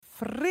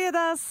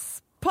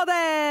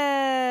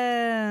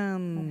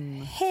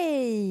Fredagspodden!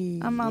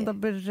 Hej! Amanda,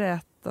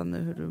 berätta nu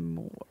hur du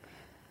mår.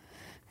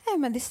 Nej,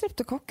 men det är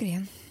streptokocker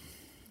igen.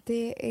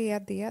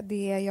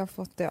 Det är jag har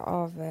fått det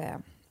av...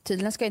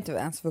 Tydligen ska inte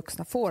ens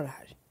vuxna få det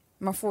här.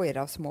 Man får ju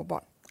det av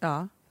småbarn.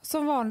 Ja.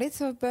 Som vanligt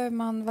så behöver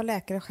man vara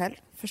läkare själv,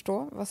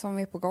 förstå vad som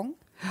är på gång.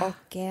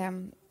 Och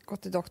gå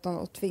till doktorn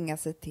och tvinga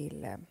sig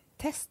till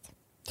test.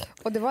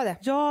 Och det var det.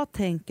 Jag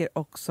tänker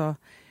också...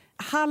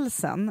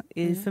 Halsen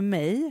är för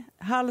mig,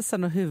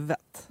 halsen och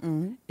huvudet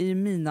är ju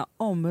mina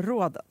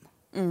områden.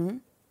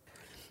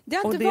 Det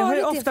har, och inte det varit har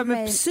ju det ofta för med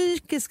mig.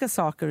 psykiska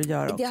saker att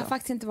göra också. Det har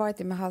faktiskt inte varit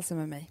det med halsen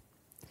med mig.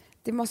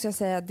 Det måste jag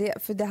säga.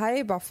 För det här har jag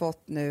ju bara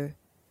fått nu,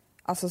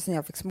 alltså sen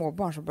jag fick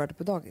småbarn som började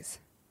på dagis.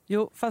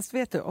 Jo, fast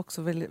vet du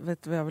också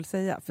vet du vad jag vill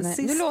säga? För Nej,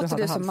 sist nu låter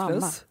du som hade mamma.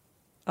 halsfluss.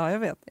 Ja, jag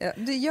vet. Ja,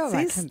 du gör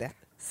verkligen det.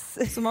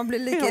 Så man blir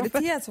lika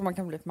irriterad som man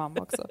kan bli ett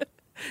mamma också.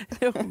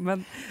 Jo,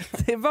 men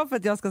det är bara för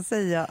att jag ska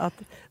säga att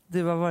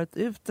du har varit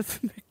ute för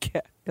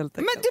mycket. Men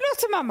du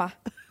låter som mamma.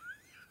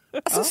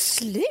 Alltså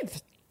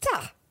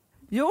sluta!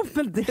 Jo,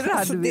 men det är det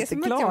Alltså, du det är inte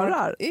som att jag klarar.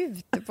 var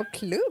ute på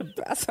klubb.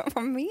 Alltså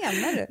vad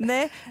menar du?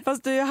 Nej,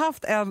 fast du har ju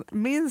haft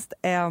minst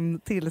en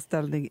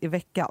tillställning i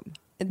veckan.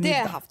 Det har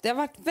jag haft. Det har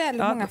varit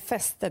väldigt många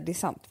fester, det är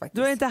sant faktiskt.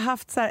 Du har inte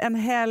haft så här en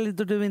helg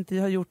då du inte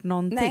har gjort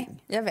någonting. Nej,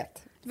 jag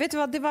vet. Vet du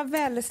vad, det var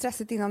väldigt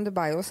stressigt innan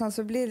Dubai och sen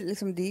så blir det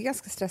liksom, det är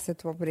ganska stressigt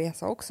att vara på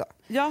resa också.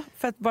 Ja,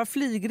 för att bara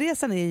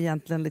flygresan är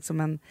egentligen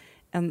liksom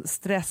en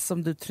stress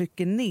som du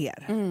trycker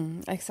ner.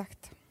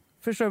 Exakt.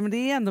 Förstår du? Men det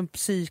är ändå en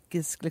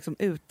psykisk liksom,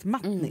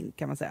 utmattning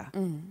kan man säga.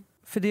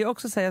 För det är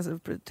också så här, jag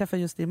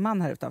träffade just din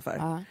man här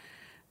utanför.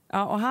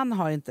 Ja, och han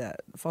har inte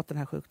fått den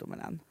här sjukdomen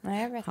än.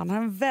 Nej, jag vet. Han har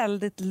en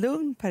väldigt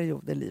lugn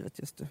period i livet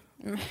just nu.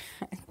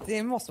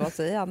 Det måste man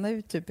säga, han har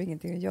ju typ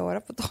ingenting att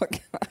göra på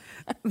dagarna.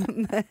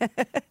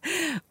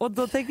 Och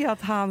då tänker jag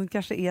att han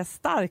kanske är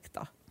stark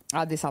då.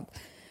 Ja, det är sant.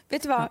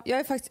 Vet du vad, jag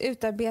är faktiskt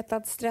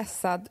utarbetad,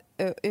 stressad,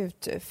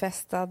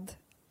 utfestad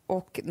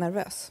och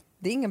nervös.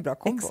 Det är ingen bra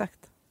kombo. Exakt.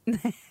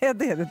 Nej,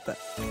 det är det inte.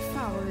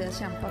 Fan vad vi har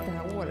kämpat det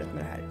här året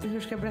med det här.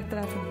 Hur ska jag berätta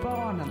det här för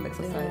barnen?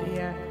 Liksom?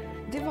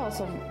 Det var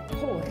som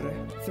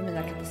porr för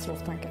mina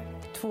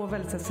katastroftankar. Två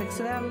väldigt så här,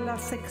 sexuella,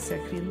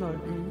 sexiga kvinnor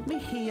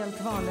med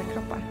helt vanliga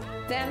kroppar.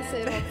 Den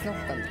säger åt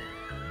knoppen.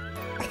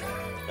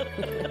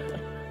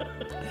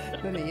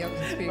 Den är jag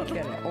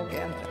skrynkligare och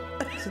äldre.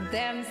 Så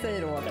den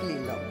säger åt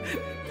lillen.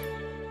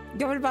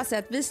 Jag vill bara säga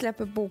att vi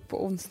släpper bok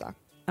på onsdag.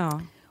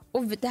 Ja.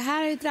 Och det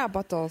här har ju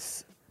drabbat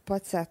oss på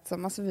ett sätt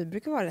som, alltså vi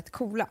brukar vara rätt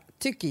coola,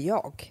 tycker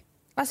jag.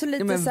 Alltså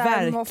lite ja, så här,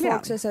 verkligen.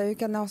 folk säger så här, hur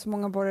kan ni ha så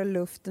många borrar i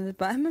luften? Vi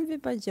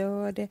bara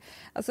gör det.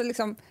 Alltså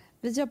liksom,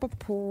 vi jobbar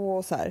på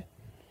och så här.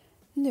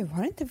 Nu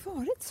har det inte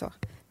varit så.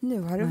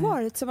 Nu har det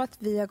varit som att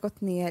vi har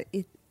gått ner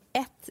i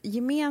ett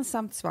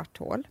gemensamt svart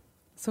hål.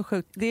 Så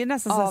sjukt. Det är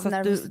nästan så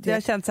att det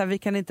har känts så här, vi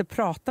kan inte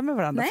prata med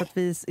varandra. Nej. För att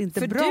vi är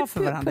inte bra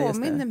för varandra just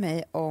nu. För du påminner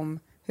mig om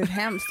hur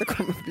hemskt det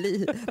kommer att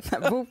bli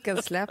när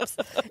boken släpps.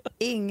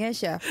 Ingen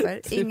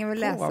köper, ingen vill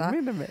läsa.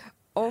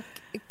 Och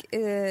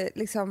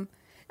liksom,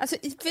 alltså,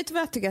 vet du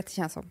vad jag tycker att det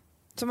känns som?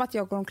 Som att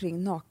jag går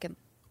omkring naken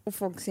och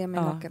folk ser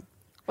mig naken.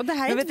 Och det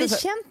här är inte vi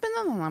känt med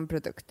någon annan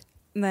produkt.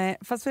 Nej,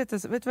 fast vet du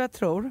vad jag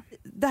tror?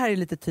 Det här är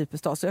lite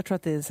typiskt oss. Jag tror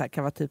att det är så här,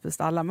 kan vara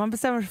typiskt alla. Man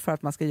bestämmer sig för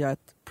att man ska göra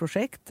ett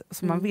projekt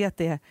som man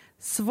vet är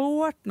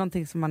svårt,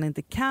 någonting som man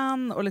inte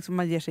kan och liksom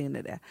man ger sig in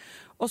i det.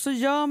 Och så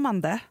gör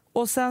man det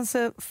och sen så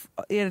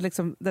är det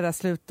liksom det där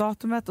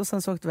slutdatumet och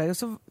sen så åkte vi iväg. Och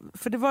så,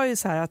 för det var ju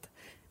så här att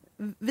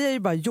vi har ju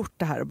bara gjort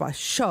det här och bara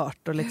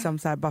kört och liksom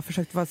så här, bara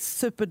försökt vara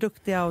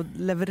superduktiga och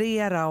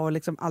leverera och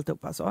liksom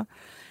alltihopa så.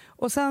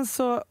 Och sen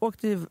så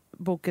åkte ju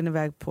boken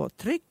iväg på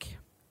tryck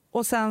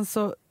och sen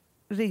så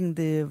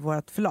ringde ju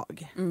vårt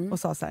förlag och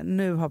sa så här,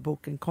 nu har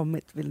boken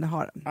kommit, vill ni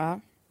ha den? Ja.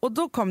 Och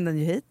då kom den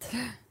ju hit.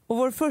 Och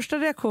vår första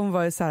reaktion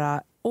var ju så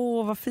här,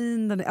 åh vad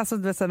fin den är. Alltså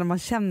du vet, så här, när man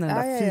känner den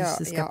där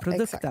fysiska produkten.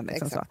 Exakt,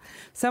 liksom, exakt. Så.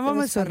 Sen var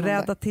man ju så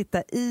rädd att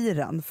titta i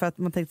den för att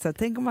man tänkte så här,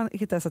 tänk om man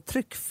hittar så här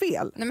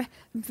tryckfel. Nej,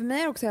 men för mig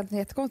är det också helt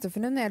jättekonstigt,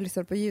 för nu när jag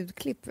lyssnar på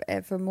ljudklipp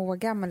för Moa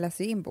Gammal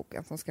läser in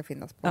boken som ska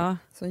finnas på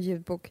som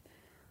ljudbok,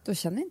 då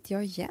känner inte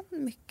jag igen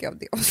mycket av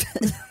det att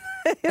säga.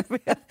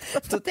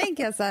 Då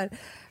tänker jag så här,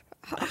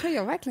 har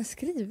jag verkligen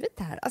skrivit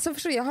det här? Alltså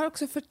förstår jag har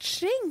också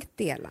förträngt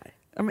delar.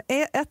 Ja, men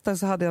ett tag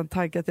så hade jag en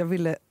tanke att jag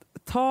ville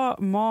ta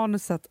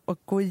manuset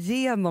och gå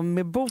igenom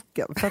med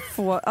boken för att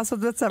få, alltså,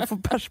 du vet, så här, få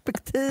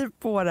perspektiv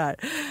på det här.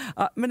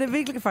 Ja, men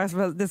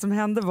det som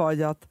hände var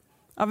ju att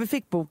vi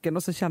fick boken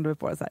och så kände vi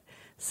på det så här.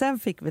 Sen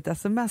fick vi ett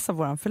sms av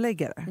vår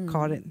förläggare,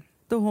 Karin.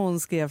 Då hon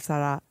skrev så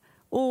här,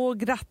 åh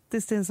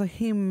grattis till en så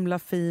himla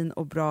fin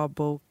och bra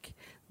bok.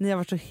 Ni har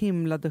varit så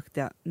himla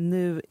duktiga.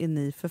 Nu är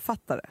ni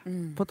författare.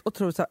 På ett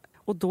otroligt,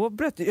 och då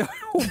bröt jag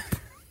ihop.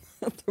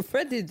 Då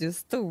började du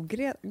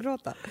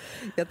storgråta.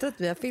 Jag tror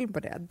att vi har film på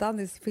det.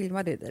 Dennis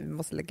filmade det. Vi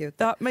måste lägga ut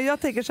det. Ja, men jag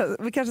tänker så här,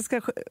 vi kanske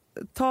ska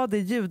ta det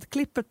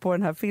ljudklippet på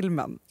den här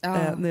filmen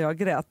när jag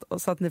grät.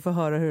 Och så att ni får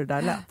höra hur det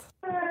där lät.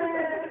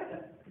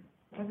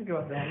 Varför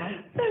gråter du, Hanna?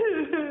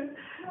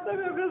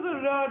 Jag blev så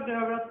rörd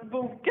över att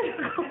boken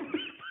kom.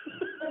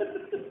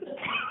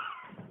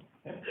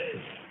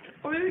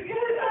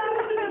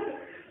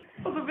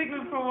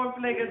 från vår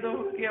förläggare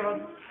och skrev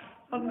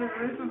att nu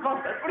är det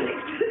författare på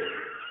riktigt.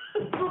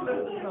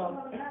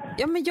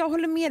 Ja, men jag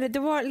håller med dig. Det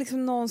var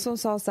liksom någon som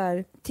sa så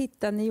här: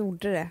 titta, ni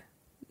gjorde det.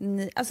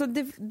 Alltså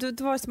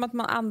det var som att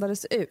man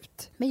andades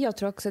ut. Men jag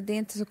tror också att det är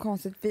inte så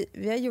konstigt.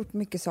 Vi har gjort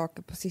mycket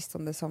saker på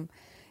sistone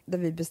där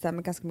vi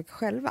bestämmer ganska mycket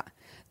själva.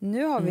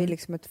 Nu har vi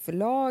liksom ett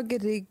förlag i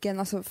ryggen,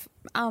 alltså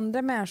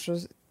andra människor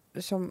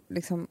som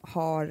liksom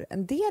har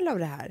en del av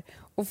det här.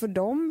 Och för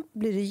dem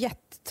blir det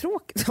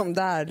jättetråkigt om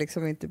det här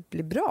liksom inte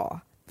blir bra.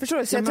 Förstår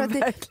du? Så jag tror att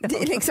det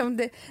är liksom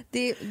det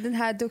är den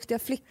här duktiga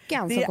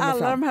flickan det som kommer är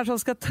alla fram. de här som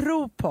ska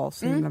tro på oss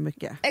så himla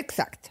mycket.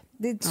 Exakt.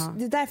 Det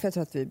är därför jag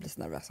tror att vi blir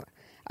så nervösa.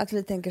 Att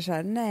vi tänker så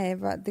här: nej,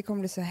 det kommer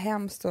bli så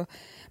hemskt och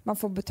man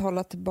får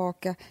betala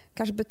tillbaka,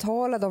 kanske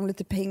betala dem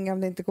lite pengar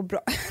om det inte går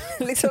bra.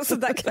 Liksom så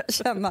där kan jag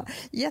känna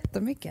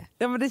jättemycket.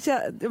 Ja,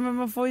 men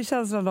man får ju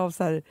känslan av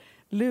så här,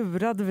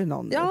 lurade vi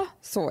någon? Ja,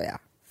 så ja.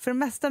 För det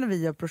mesta när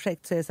vi gör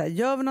projekt så är det så här,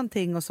 gör vi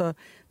någonting och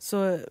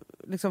så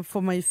liksom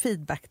får man ju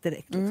feedback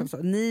direkt. Liksom, så.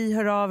 Ni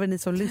hör av er, ni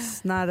som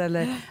lyssnar.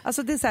 Eller,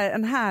 alltså det är så här,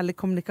 en härlig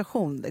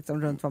kommunikation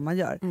liksom, runt vad man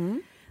gör.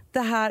 Det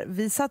här,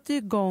 vi satte ju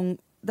igång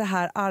det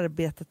här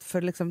arbetet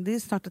för liksom, det är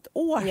snart ett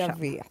år sedan. Jag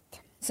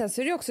vet. Sen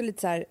så är det också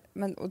lite så här,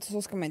 men, och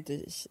så ska man inte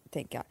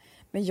tänka.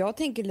 Men jag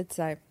tänker lite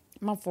så här,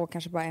 man får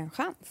kanske bara en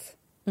chans.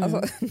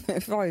 Alltså, nu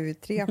var ju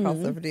 3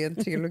 chanser för det är en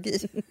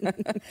trilogi.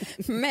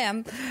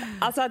 Men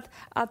alltså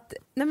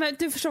nej, men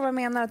du förstår vad jag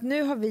menar, att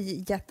nu har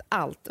vi gett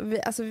allt.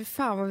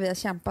 Fan vad vi har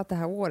kämpat det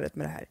här året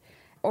med det här.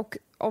 Och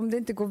om det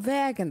inte går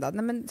vägen då,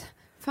 nej men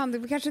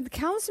fan, vi kanske inte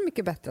kan så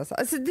mycket bättre.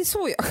 Alltså det är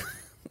så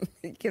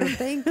jag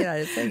tänker här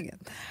i sängen.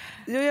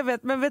 Jo, jag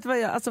vet, men vet du vad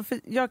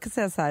jag kan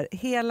säga så här,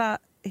 hela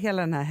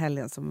den här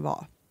helgen som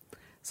var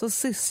så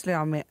sysslar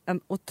jag med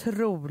en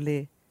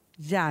otrolig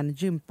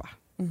hjärngympa.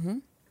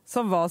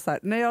 Som var så här,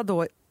 när jag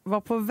då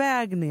var på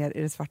väg ner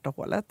i det svarta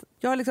hålet,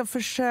 jag har liksom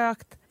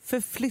försökt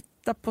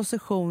förflytta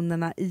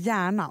positionerna i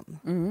hjärnan.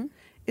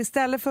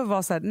 Istället för att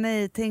vara så här,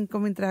 nej, tänk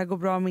om inte det här går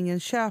bra om ingen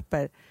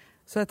köper.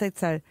 Så jag tänkte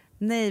så här,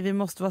 nej, vi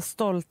måste vara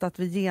stolta att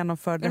vi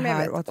genomför det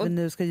här och att vi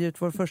nu ska ge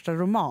ut vår första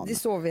roman. Det är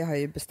så vi har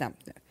ju bestämt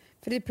nu.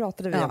 För det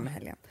pratade vi om i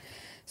helgen.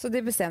 Så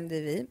det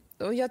bestämde vi.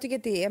 Och jag tycker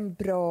att det är en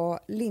bra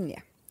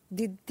linje.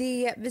 Det är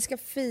det, vi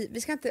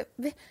ska inte...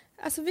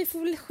 Vi får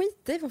väl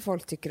skita i vad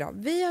folk tycker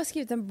om. Vi har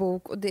skrivit en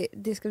bok och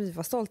det ska vi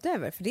vara stolta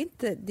över. För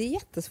det är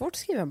jättesvårt att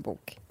skriva en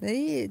bok. Det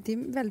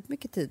är väldigt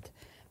mycket tid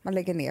man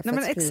lägger ner för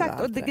att skriva.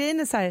 Exakt, och det grejen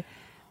är så här,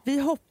 vi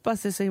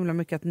hoppas ju så himla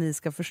mycket att ni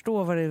ska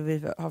förstå vad det är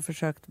vi har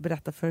försökt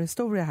berätta för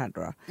historia här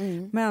då.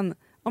 Men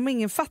om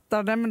ingen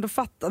fattar det, men då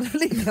fattar det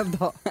väl ingen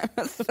då.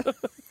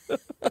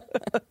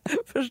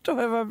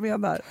 Förstår jag vad jag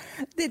menar?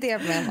 Det är det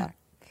jag menar.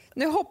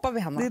 Nu hoppar vi,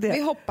 Hanna.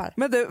 Vi hoppar.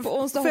 Men du, på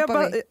onsdag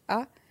hoppar vi.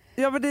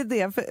 Ja, men det är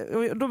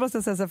det. Då måste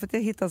jag säga så här, för att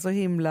jag hittade så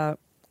himla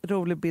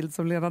rolig bild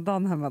som Lena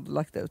Dunham hade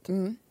lagt ut.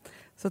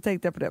 Så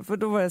tänkte jag på det. För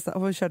då var det så här,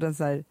 hon körde en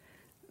så här,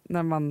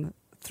 när man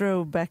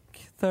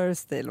throwback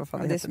Thursday eller vad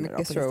fan det är så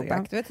mycket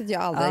throwback. Du vet att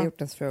jag aldrig har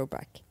gjort en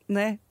throwback.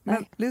 Nej,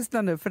 men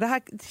lyssna nu, för det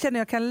här känner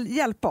jag kan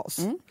hjälpa oss.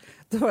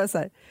 Då var det så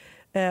här,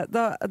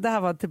 det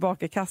här var en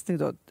tillbakakastning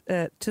då.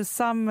 To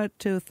summer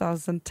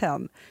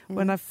 2010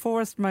 when I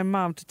forced my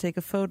mom to take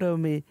a photo of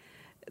me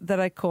that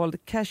I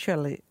called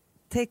casually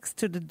text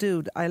to the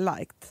dude I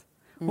liked.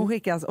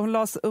 Hon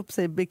la upp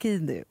sig i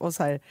bikini och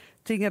så här,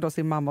 tvingade då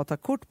sin mamma att ta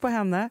kort på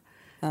henne.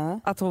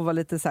 Att hon var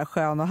lite så här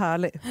skön och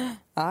härlig.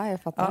 Ja,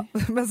 jag fattar.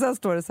 Men sen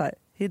står det så här: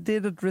 he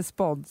didn't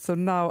respond, so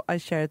now I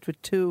share it with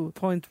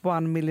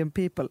 2.1 million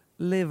people.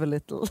 Live a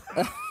little.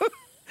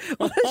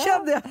 Och då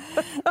kände jag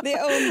det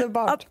är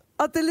underbart.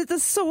 Att det är lite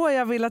så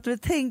jag vill att vi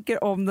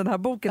tänker om den här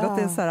boken. Att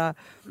det är så här,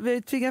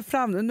 vi tvingar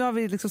fram, nu har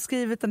vi liksom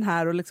skrivit den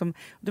här och liksom,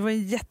 det var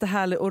en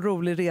jättehärlig och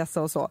rolig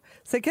resa och så.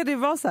 Sen kan det ju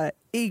vara så här,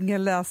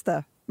 ingen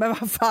läste. Men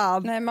vad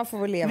fan. Nej, man får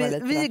väl leva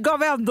lite. Vi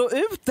gav ändå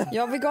ut det.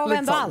 Ja, vi gav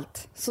ändå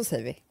allt. Så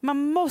säger vi.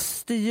 Man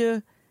måste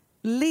ju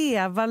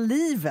leva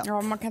livet.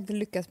 Ja, man kan inte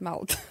lyckas med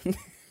allt.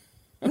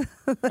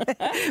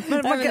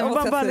 Men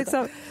man bara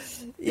liksom,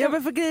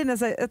 men för grejen är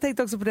så här, jag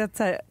tänkte också på det att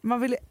så här,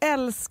 man vill ju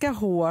älska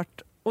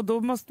hårt och då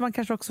måste man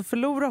kanske också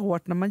förlora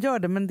hårt när man gör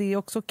det, men det är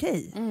också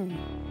okej.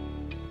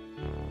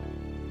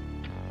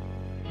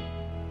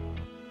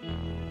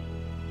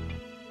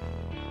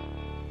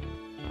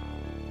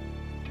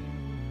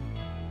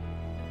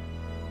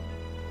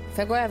 Får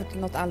jag gå över till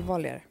något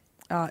allvarligare?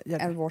 Ja,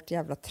 än vårt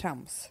jävla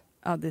trams.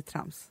 Ja, det är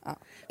trams. Ja.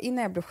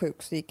 Innan jag blev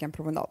sjuk så gick jag en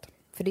promenad.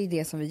 För det är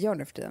det som vi gör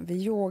nu för tiden. Vi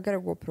yogar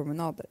och går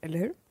promenader, eller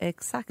hur?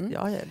 Exakt,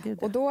 ja.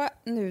 Och då,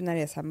 nu när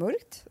det är så här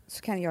mörkt,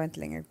 så kan jag inte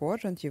längre gå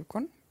runt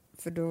Djurgården.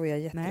 För då är jag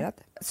jätterädd.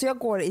 Så jag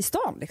går i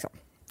stan liksom.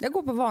 Jag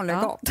går på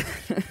vanliga gator.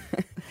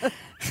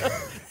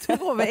 Du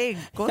går med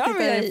NK. Ja,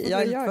 men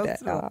jag gör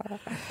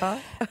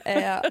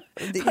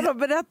det. Kan de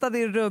berätta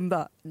din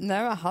runda?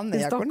 Nej, men Hanna,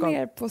 jag går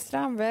ner på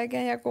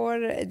Strandvägen.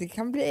 Det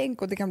kan bli NK,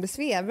 det kan bli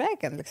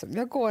Sveavägen. Liksom.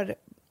 Jag går...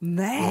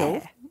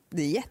 Nej! Jo,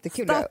 det är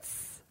jättekul.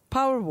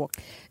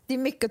 Powerwalk. Det är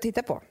mycket att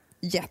titta på.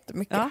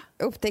 jättemycket.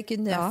 Jag upptäcker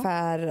nya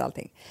affärer och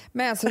allting.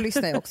 Men så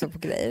lyssnar jag också på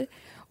grejer.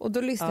 Och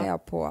då lyssnar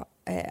jag på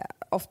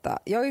ofta.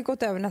 Jag har ju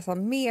gått över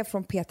nästan mer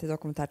från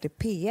P3-dokumentär till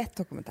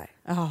P1-dokumentär.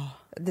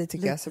 Det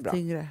tycker jag är så bra.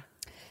 Tyngre.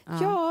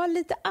 Ja,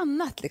 lite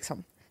annat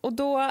liksom. Och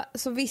då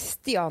så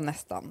visste jag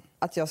nästan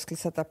att jag skulle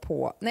sätta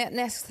på... När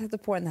jag skulle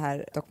sätta på den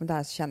här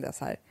dokumentären så kände jag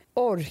så här...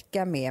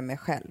 Orka med mig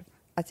själv.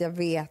 Att jag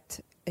vet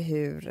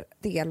hur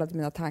delade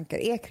mina tankar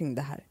är kring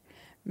det här.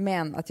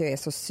 Men att jag är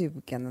så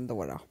sugen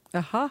ändå då.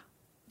 Jaha.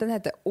 Den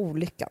hette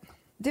Olyckan.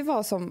 Det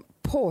var som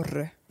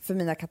porr för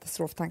mina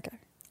katastroftankar.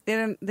 Det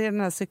är den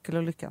här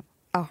cykelolyckan?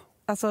 Ja.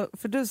 Alltså,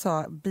 för du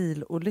sa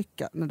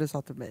bilolycka när du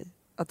sa till mig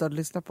att du hade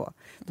lyssnat på.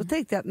 Då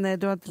tänkte jag, nej,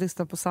 du har inte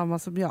lyssnat på samma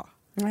som jag.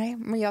 Nej,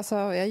 men jag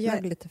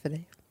ljög lite för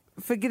dig.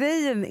 För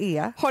grejen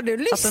är... Har du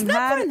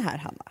lyssnat på den här,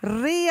 Hanna?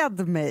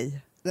 Red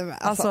mig.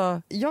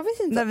 Alltså, jag vet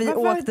inte. när vi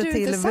åkte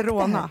till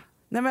Verona.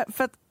 Nej, men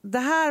för att det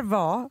här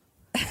var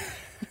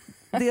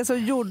det som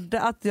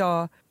gjorde att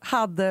jag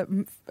hade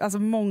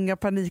många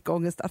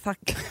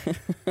panikångestattacker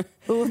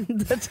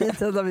under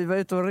tiden när vi var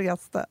ute och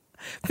reste.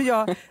 För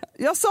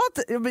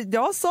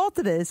jag sa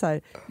till dig så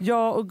här,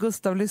 jag och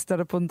Gustav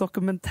lyssnade på en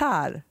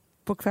dokumentär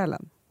på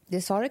kvällen.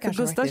 Det sa det kanske.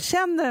 För Gustav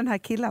känner den här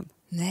killen.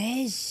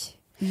 Nej.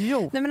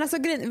 Jo. Nej, men alltså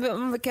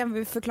kan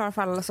vi förklara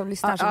för alla som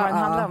lyssnar vad den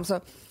handlar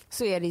om,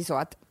 så är det ju så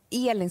att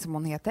Elin, som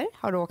hon heter,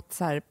 har åkt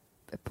så här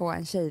på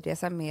en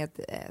tjejresa med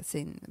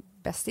sin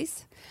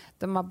bästis.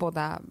 De har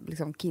båda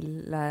liksom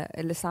killar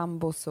eller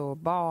sambos och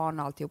barn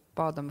och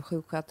alltihopa. De är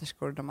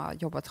sjuksköterskor, de har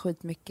jobbat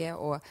skitmycket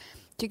och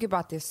tycker bara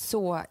att det är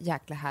så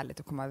jäkla härligt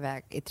att komma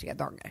iväg i 3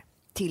 dagar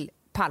till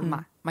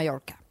Palma,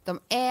 Mallorca. De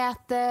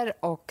äter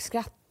och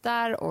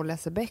skrattar och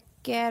läser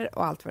böcker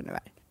och allt vad det nu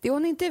är. Det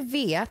hon inte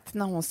vet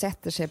när hon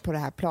sätter sig på det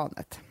här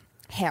planet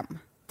hem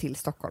till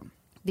Stockholm,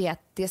 det är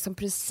att det som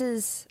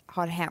precis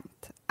har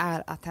hänt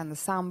är att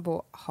hennes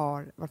sambo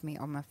har varit med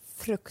om en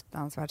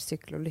fruktansvärd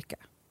cykelolycka.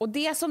 Och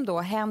det som då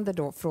händer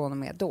då från och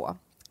med då,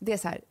 det är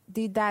så här,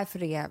 det är därför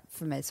det är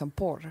för mig som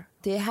porr.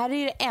 Det här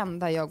är det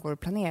enda jag går och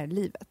planerar i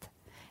livet.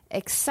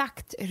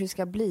 Exakt hur det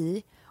ska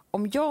bli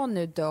om jag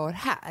nu dör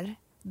här.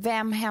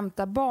 Vem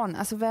hämtar barn?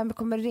 Alltså vem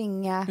kommer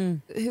ringa?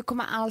 Hur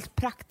kommer allt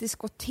praktiskt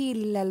gå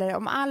till? Eller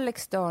om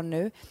Alex dör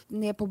nu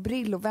ner på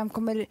Brillo, vem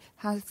kommer...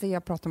 För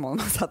jag pratade med honom,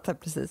 han satt här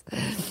precis.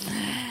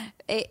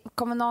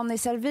 Kommer någon i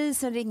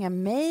servisen ringa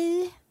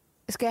mig?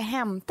 Ska jag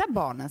hämta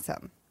barnen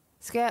sen?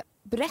 Ska jag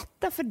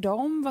berätta för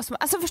dem vad som...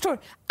 Alltså förstår du?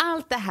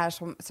 Allt det här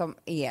som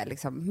är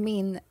liksom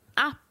min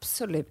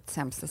absolut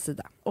sämsta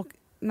sida. Och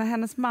när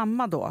hennes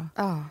mamma då,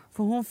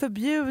 för hon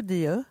förbjuder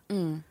ju...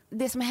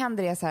 Det som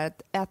händer är så här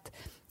att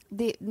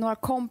några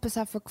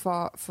kompisar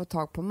får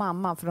tag på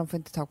mamman, för de får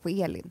inte tag på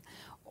Elin.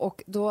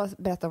 Och då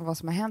berättar de vad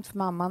som har hänt för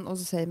mamman, och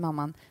så säger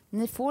mamman,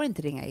 ni får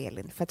inte ringa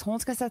Elin för att hon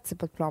ska sätta sig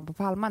på ett plan på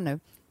Palma nu.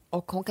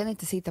 Och hon kan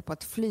inte sitta på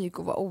ett flyg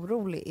och vara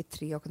orolig i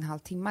 3,5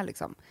 timmar.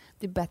 Liksom.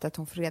 Det är bättre att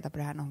hon får reda på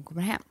det här när hon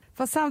kommer hem.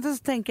 Fast samtidigt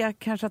så tänker jag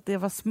kanske att det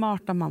var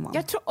smart av mamman.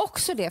 Jag tror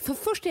också det. För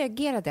först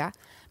reagerade jag.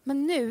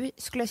 Men nu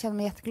skulle jag känna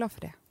mig jätteglad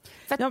för det.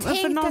 För tänk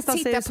att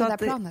sitta på det här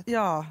planet.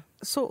 Ja,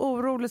 så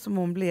orolig som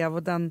hon blev.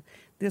 Och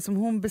det som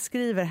hon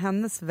beskriver,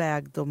 hennes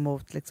väg då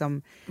mot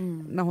liksom,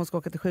 när hon ska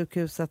åka till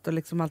sjukhuset och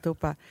liksom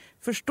alltihopa.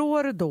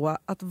 Förstår du då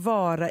att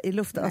vara i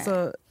luften?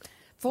 Alltså,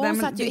 för hon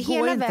satt ju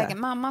hela vägen.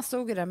 Mamma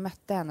stod där och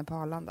mötte henne på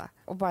Arlanda.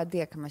 Och bara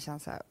det kan man känna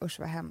så här, usch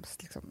vad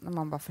hemskt. Liksom, när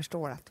man bara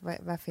förstår att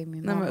varför är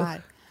min mamma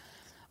här?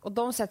 Och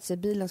de sätter sig i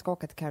bilen och ska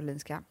åka till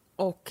Karolinska.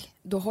 Och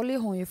då håller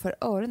hon ju för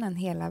öronen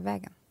hela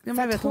vägen. Ja,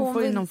 men hon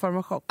får ju någon form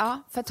av chock.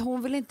 Ja, för att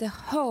hon vill inte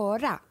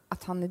höra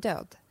att han är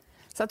död.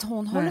 Så att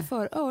hon håller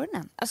för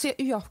öronen. Alltså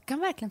jag kan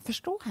verkligen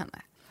förstå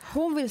henne.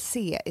 Hon vill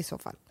se i så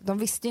fall. De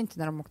visste ju inte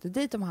när de åkte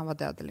dit om han var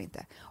död eller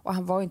inte. Och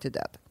han var ju inte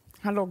död.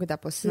 Han låg där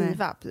på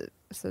Siva,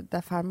 så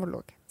där farmor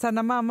låg. Sen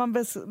när mamman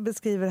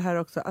beskriver det här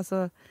också,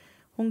 alltså,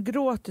 hon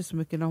gråter så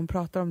mycket när hon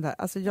pratar om det här.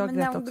 Alltså,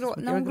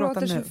 när hon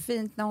gråter så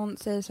fint, när hon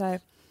säger så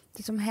här,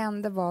 det som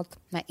hände var att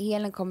när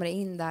Elin kommer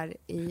in där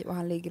och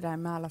han ligger där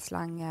med alla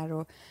slangar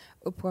och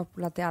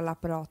uppkopplat i alla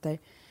apparater,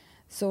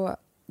 så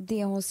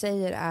det hon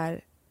säger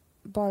är,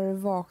 bara du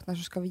vaknar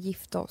så ska vi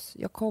gifta oss.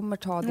 Jag kommer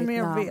ta ditt namn. Men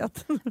jag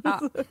vet.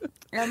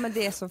 Ja, men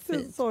det är så fint.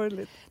 Det är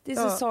sorgligt. Det är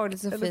så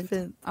sorgligt, så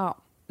fint. Ja.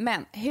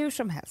 Men hur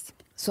som helst.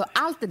 Så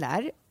allt det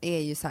där är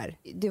ju så här,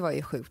 det var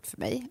ju sjukt för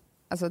mig.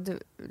 Alltså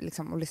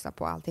liksom att lyssna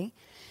på allting.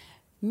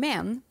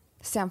 Men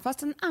sen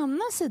fanns en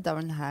annan sida av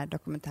den här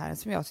dokumentären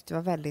som jag tyckte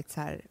var väldigt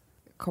så här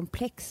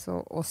komplex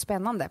och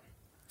spännande.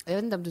 Jag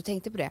vet inte om du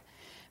tänkte på det.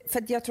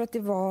 För att jag tror att det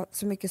var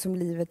så mycket som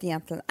livet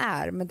egentligen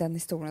är, med den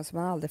historien som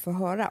man aldrig får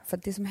höra. För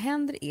att det som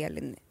händer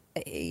Elin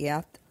är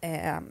att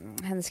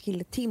hennes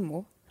kille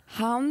Timo,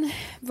 han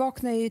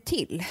vaknar ju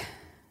till.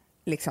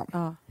 Liksom.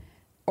 Ja.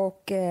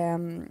 Och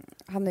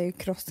han är ju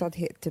krossad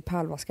typ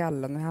halva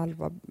skallen och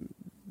halva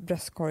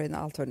bröstkorgen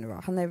och allt vad det nu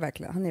var. Han är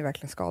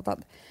verkligen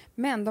skadad.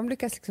 Men de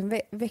lyckas liksom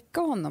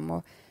väcka honom,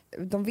 och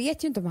de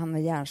vet ju inte om han är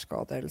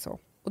hjärnskadad eller så.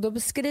 Och då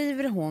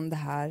beskriver hon det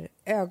här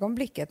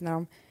ögonblicket när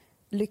de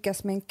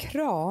lyckas med en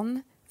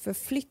kran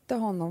förflytta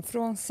honom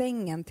från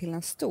sängen till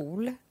en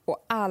stol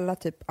och alla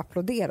typ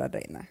applåderar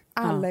där inne.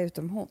 Alla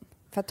utom hon.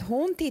 För att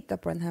hon tittar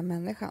på den här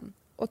människan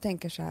och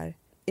tänker så här,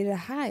 är det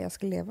här jag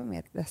ska leva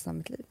med resten av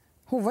mitt liv?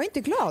 Hon var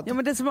inte glad. Ja,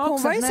 men det som också,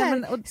 hon var ju så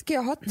här, ska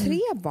jag ha 3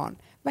 barn?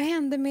 Vad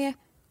hände med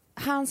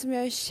han som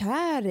jag är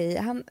kär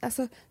i?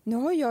 Nu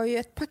har jag ju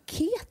ett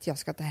paket jag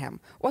ska ta hem.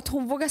 Och att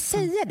hon vågar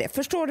säga det.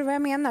 Förstår du vad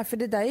jag menar? För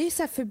det där är ju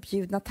så här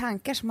förbjudna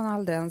tankar som man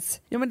aldrig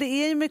ens... Ja, men det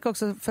är ju mycket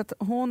också för att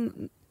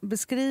hon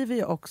beskriver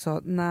ju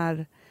också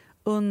när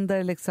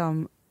under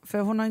liksom, för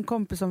hon har en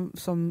kompis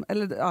som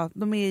eller ja,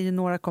 de är ju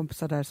några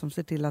kompisar där som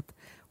ser till att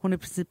hon i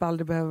princip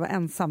aldrig behöver vara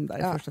ensam där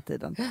i första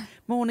tiden.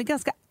 Men hon är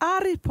ganska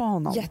arg på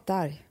honom.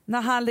 Jättearg.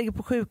 När han ligger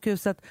på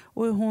sjukhuset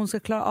och hon ska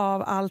klara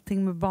av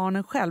allting med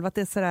barnen själv. Att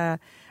det är sådär,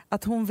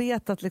 att hon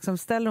vet att liksom,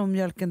 ställer hon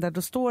mjölken där,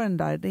 då står den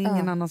där. Det är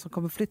ingen annan som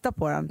kommer flytta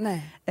på den.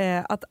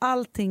 Att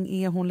allting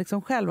är hon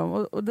liksom själv om.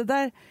 Och det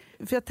där,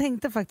 för jag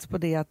tänkte faktiskt på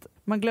det att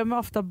man glömmer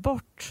ofta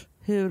bort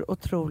hur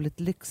otroligt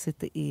lyxigt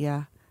det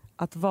är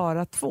att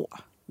vara 2.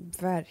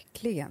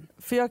 Verkligen.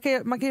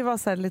 För man kan ju vara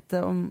så här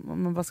lite, om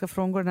man bara ska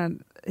frångå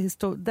den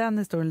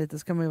historien lite,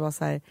 så kan man ju vara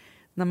så här,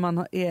 när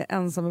man är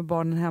ensam med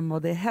barnen hemma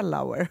och det är hell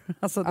hour,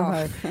 alltså de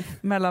här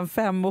mellan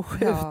 5 och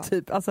 7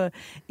 typ, alltså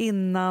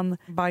innan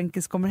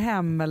bankis kommer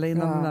hem eller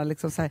innan den där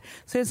liksom så här,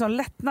 så är det en sån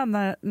lättnad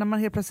när man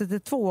helt plötsligt är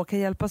 2 och kan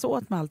hjälpas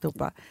åt med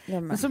alltihopa.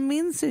 Men så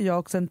minns ju jag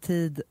också en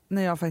tid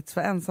när jag faktiskt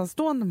var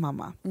ensamstående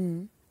mamma.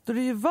 Då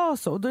det ju var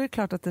så, och då är det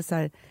klart att det är så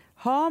här,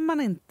 har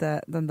man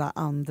inte den där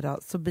andra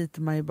så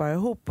biter man ju bara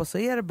ihop och så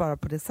är det bara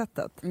på det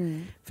sättet.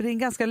 För det är en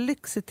ganska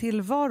lyxig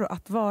tillvaro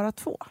att vara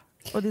 2.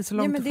 Och det är så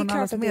långt ifrån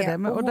alla som är det.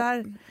 Men, och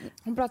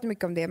hon pratar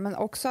mycket om det, men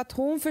också att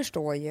hon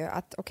förstår ju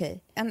att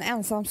en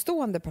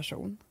ensamstående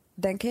person,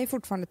 den kan ju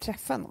fortfarande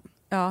träffa någon.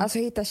 Ja, alltså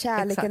hitta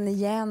kärleken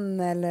igen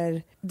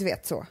eller du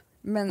vet så.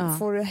 Men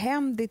får du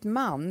hem ditt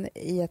man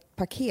i ett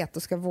paket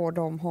och ska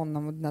vårda om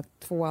honom och dina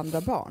 2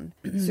 andra barn,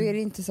 så är det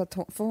inte så att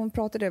för hon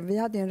pratade, vi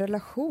hade ju en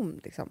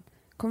relation liksom.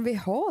 Kommer vi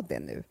ha det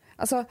nu?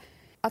 Alltså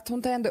att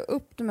hon tar ändå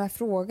upp de här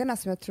frågorna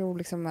som jag tror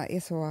liksom är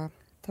så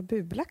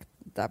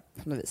tabubelagda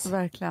på något vis.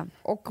 Verkligen.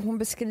 Och hon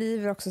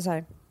beskriver också så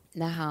här,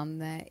 när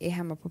han är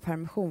hemma på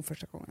permission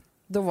första gången.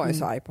 Då var jag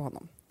så arg på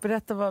honom.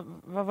 Berätta,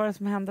 vad var det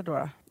som hände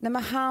då? Nej,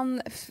 men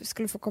han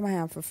skulle få komma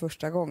hem för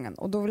första gången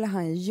och då ville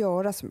han ju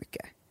göra så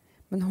mycket.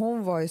 Men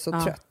hon var ju så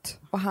trött.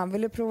 Och han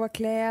ville prova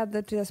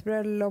kläder till deras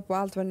bröllop och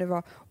allt vad det nu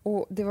var.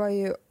 Och det var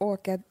ju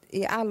åka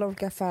i alla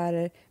olika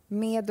affärer,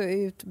 med och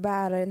ut,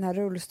 bära den här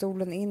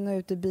rullstolen, in och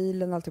ut i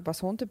bilen. Alltid.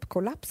 Så hon typ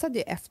kollapsade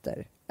ju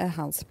efter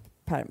hans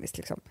permis.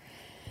 Liksom.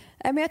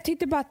 Men jag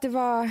tyckte bara att det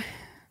var...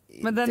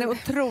 Men den är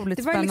otroligt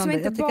det var spännande.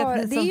 Liksom inte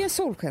bara, det är ju en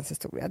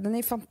solskenshistoria. Den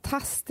är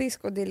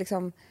fantastisk och det är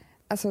liksom...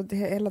 Alltså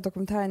hela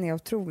dokumentären är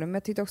otrolig. Men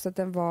jag tyckte också att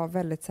den var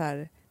väldigt så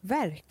här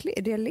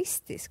verklig,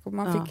 realistisk. Och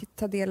man fick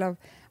ta del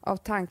av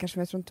tankar som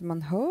jag tror inte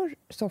man hör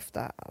så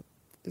ofta att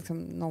liksom,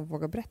 någon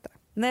vågar berätta.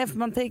 Nej, för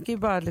man tänker ju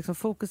bara liksom,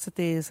 fokuset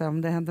är så här,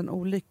 om det händer en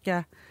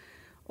olycka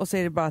och så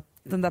är det bara att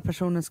den där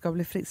personen ska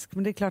bli frisk.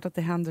 Men det är klart att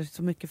det händer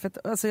så mycket. För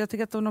att, alltså, jag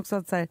tycker att hon också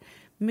har så här,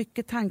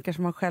 mycket tankar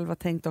som man själv har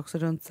tänkt också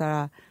runt så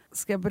här,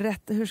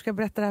 hur ska jag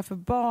berätta det här för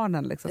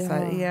barnen? Liksom, så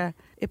här,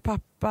 är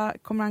pappa,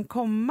 kommer han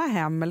komma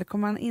hem eller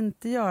kommer han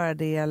inte göra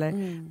det? Eller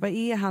vad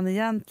är han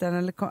egentligen?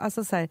 Eller,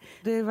 alltså, så här,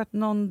 det har varit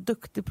någon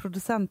duktig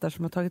producent där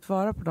som har tagit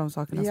vara på de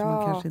sakerna som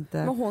man kanske inte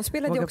men hon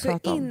spelade ju också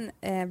in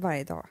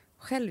varje dag.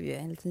 Själv ju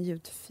en liten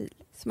ljudfil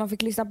som man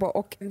fick lyssna på,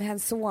 och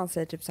hennes son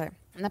säger typ så här: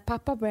 när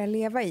pappa börjar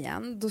leva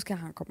igen, då ska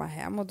han komma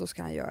hem och då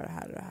ska han göra det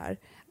här och det här.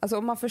 Alltså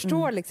om man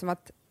förstår liksom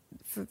att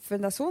för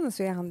den där sonen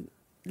så är han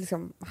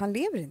liksom, han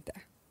lever inte.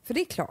 För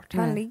det är klart,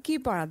 han ligger ju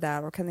bara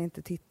där och kan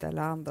inte titta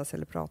eller andas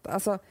eller prata.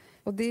 Alltså,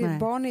 och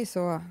barn är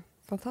så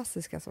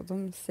fantastiska så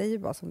de säger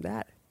bara som det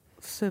är.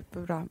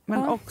 Superbra.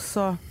 Men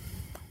också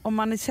om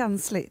man är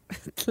känslig,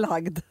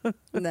 lagd.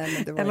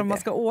 Eller om man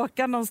ska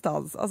åka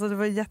någonstans. Alltså det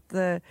var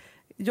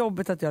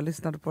jättejobbigt att jag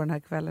lyssnade på den här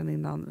kvällen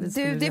innan.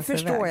 Det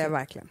förstår jag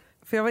verkligen.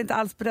 För jag var inte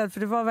alls beredd, för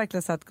det var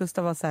verkligen så att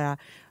Gustav var så här: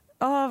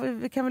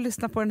 vi kan väl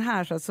lyssna på den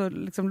här. Så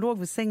liksom låg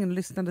vi i sängen och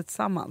lyssnade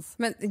tillsammans.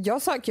 Men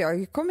jag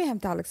kom hem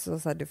till Alex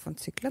och sa: du får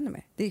inte cykla nu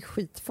mer. Det är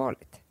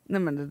skitfarligt.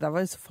 Nej, men det där var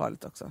ju så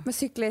farligt också. Men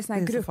cykla i sån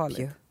här grupp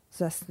ju.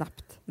 Så här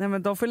snabbt. Nej,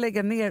 men de får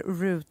lägga ner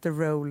router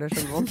rollers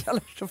eller vad de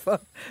kallar det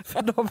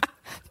för dem.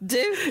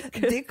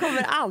 Det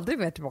kommer aldrig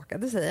mer tillbaka,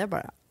 det säger jag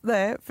bara.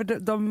 Nej, för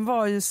de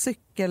var ju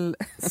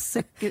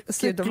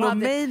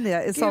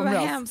cyklomania i somras.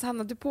 Gud vad hemskt,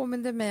 Hanna, du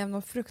påminner mig om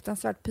något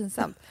fruktansvärt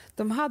pinsamt.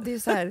 De hade ju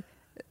så här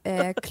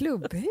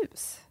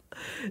klubbhus.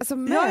 Alltså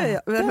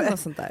möten och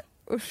sånt där.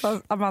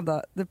 Fast,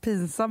 Amanda, det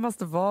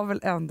pinsammaste var väl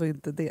ändå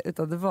inte det,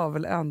 utan det var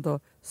väl ändå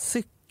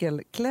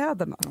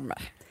cykelkläderna.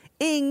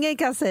 Ingen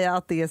kan säga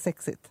att det är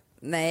sexigt.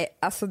 Nej,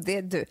 alltså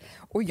det du.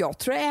 Och jag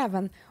tror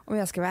även, om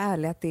jag ska vara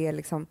ärlig, att det är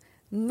liksom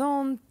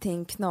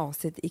någonting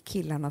knasigt i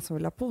killarna som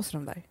vill ha på sig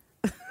de där.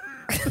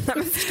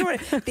 Men förstår du?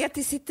 Det är att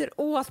det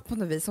sitter åt på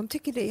något vis. Jag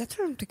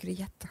tror de tycker det är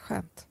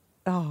jätteskönt.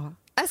 Ja.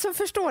 Alltså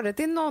förstår du?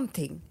 Det är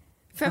någonting.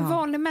 För en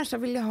vanlig människa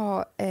vill ju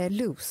ha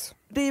loose.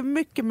 Det är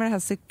mycket med det här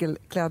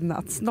cykelkläderna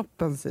att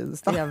snoppen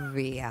syns. Jag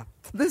vet.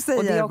 Det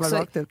säger jag bara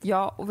rakt ut.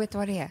 Ja, och vet du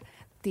vad det är?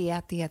 Det är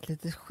att det är ett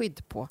litet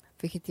skydd på,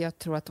 vilket jag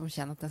tror att de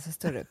känner att den ser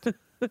större ut.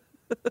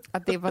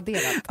 Att det är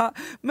vadderat. Ja,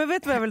 men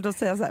vet du vad jag vill då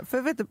säga så här?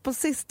 För vet du, på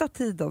sista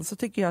tiden så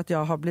tycker jag att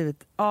jag har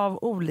blivit av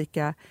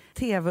olika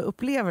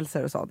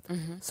tv-upplevelser och sånt.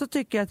 Så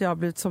tycker jag att jag har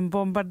blivit som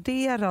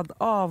bombarderad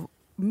av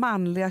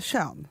manliga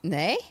kön.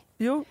 Nej.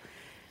 Jo,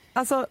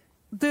 alltså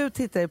du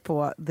tittar ju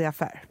på The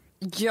Affair.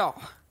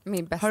 Ja,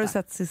 min bästa. Har du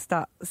sett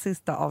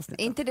sista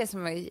avsnittet? Inte det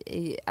som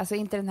alltså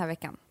inte den här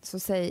veckan, så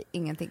säg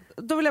ingenting.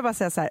 Då vill jag bara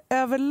säga så här,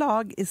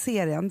 överlag i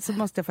serien så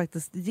måste jag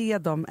faktiskt ge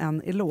dem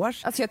en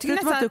eloge. Alltså jag tycker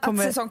nästan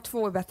att säsong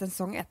 2 är bättre än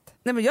säsong 1.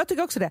 Nej, men jag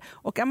tycker också det.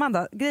 Och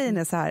Amanda, grejen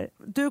är så här,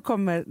 du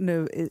kommer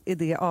nu i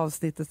det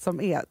avsnittet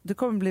som är, du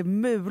kommer bli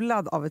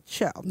mulad av ett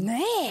kön.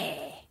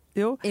 Nej!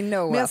 Jo, men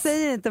jag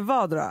säger inte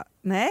vad då.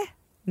 Nej,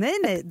 det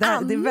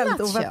är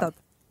väldigt oväntat.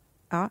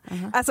 Ja.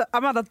 Alltså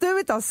Amanda, att du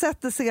inte har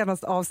sett det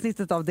senaste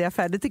avsnittet av The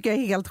Affair, det tycker jag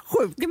är helt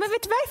sjukt. Ja, men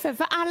vet du varför?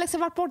 För Alex har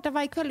varit borta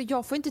varje kväll och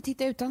jag får inte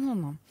titta utan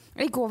honom.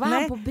 Igår var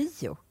han på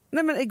bio.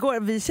 Nej, men igår,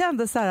 vi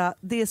kände så här,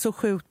 det är så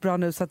sjukt bra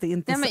nu så att det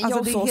inte... Nej, men alltså,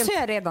 jag det är så helt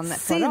jag redan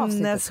förra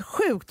avsnittet.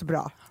 Sinnessjukt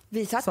bra.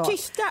 Vi satt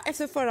tysta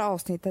efter förra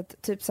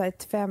avsnittet, typ så här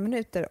 5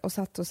 minuter och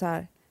satt och så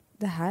här,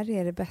 det här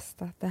är det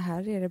bästa, det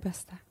här är det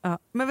bästa. Ja.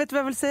 Men vet du vad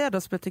jag vill säga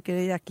då, som jag tycker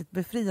är jäkligt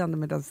befriande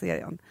med den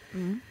serien?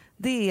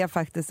 Det är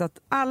faktiskt att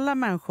alla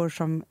människor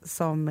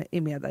som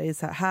är med där är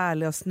så här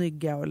härliga och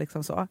snygga och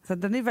liksom så. Så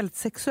den är väldigt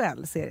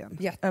sexuell, serien.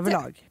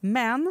 Överlag.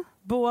 Men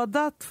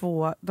båda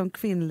två, de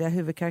kvinnliga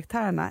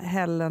huvudkaraktärerna,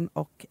 Helen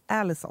och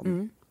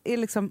Allison, är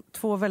liksom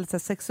 2 väldigt så här,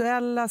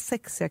 sexuella,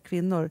 sexiga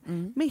kvinnor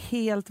med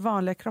helt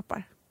vanliga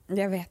kroppar.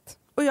 Jag vet.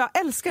 Och jag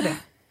älskar det.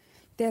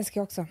 Det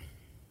älskar jag också.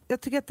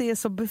 Jag tycker att det är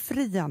så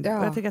befriande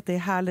och jag tycker att det är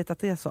härligt att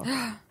det är så.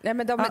 Nej,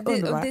 men det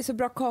är så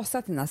bra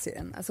kastat i den här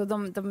serien. Alltså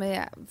de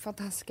är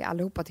fantastiska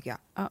allihopa, tycker jag.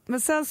 Ja,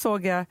 men sen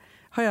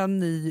har jag en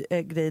ny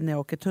grej när jag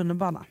åker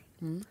tunnelbana.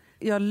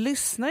 Jag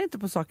lyssnar inte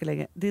på saker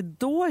längre. Det är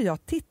då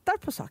jag tittar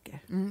på saker.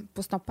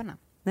 På snopparna?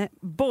 Nej,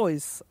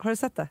 Boys. Har du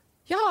sett det?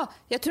 Ja,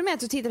 jag tror med att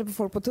du tittade på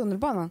folk på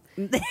tunnelbanan.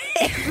 Nej,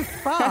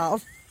 fan!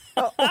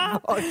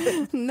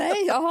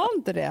 Nej, jag har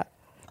inte det.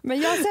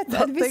 Men jag har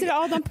sett, visst är det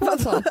Adam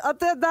Pålsson? Att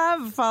det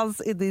där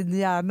fanns i din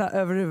hjärna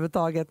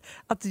överhuvudtaget.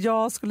 Att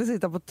jag skulle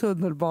sitta på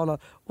tunnelbanan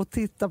och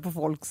titta på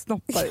folks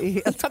snoppar är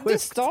helt sjukt. Du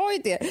sa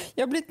ju det.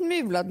 Jag har blivit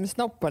mulad med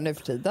snoppar nu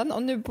för tiden.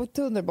 Och nu på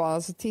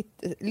tunnelbanan så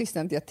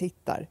lyssnar inte jag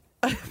tittar.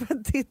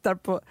 Men tittar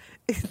på,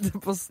 inte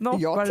på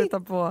snoppar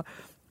utan på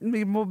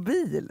min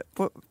mobil.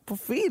 På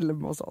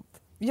film och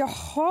sånt.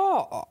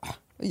 Jaha.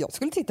 Jag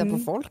skulle titta på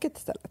folket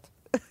istället.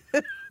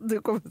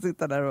 Du kommer att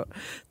sitta där och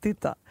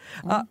titta.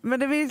 Ja,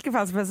 men i vilket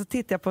fall som helst så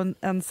tittar jag på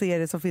en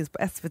serie som finns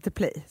på SVT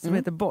Play som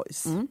heter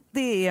Boys.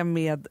 Det är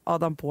med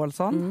Adam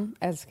Pålsson.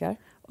 Älskar.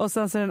 Och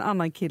sen så är det en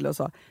annan kille och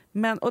så.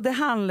 Och det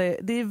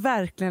är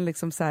verkligen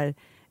liksom så här,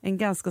 en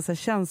ganska så här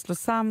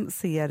känslosam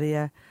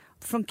serie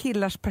från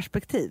killars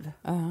perspektiv.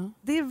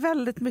 Det är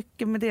väldigt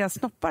mycket med deras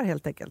snoppar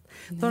helt enkelt.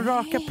 De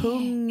rakar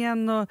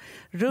pungen och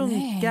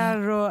runkar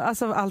och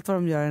alltså allt vad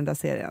de gör i den där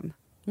serien.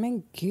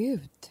 Men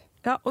gud.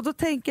 Ja, och då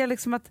tänker jag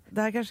liksom att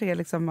det här kanske är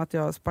liksom att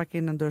jag sparkar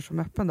in en dörr som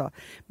är öppen då.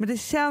 Men det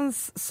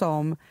känns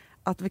som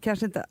att vi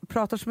kanske inte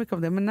pratar så mycket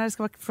om det, men när det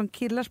ska vara från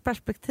killars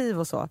perspektiv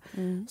och så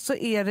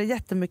är det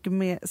jättemycket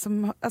med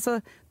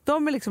alltså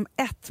de är liksom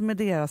ett med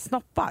deras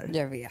snoppar.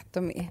 Jag vet,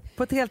 de är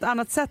på ett helt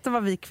annat sätt än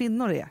vad vi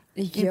kvinnor är.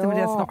 Inte med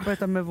deras snoppar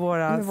utan med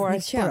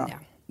våra kön. Ja.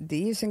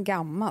 Det är ju sen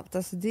gammalt.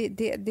 Alltså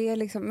det är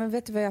liksom, men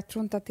vet du vad, jag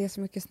tror inte att det är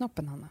så mycket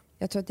snoppen, Hanna.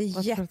 Jag tror att det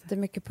är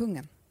jättemycket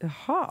pungen.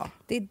 Jaha.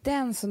 Det är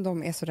den som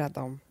de är så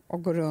rädda om.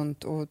 Och går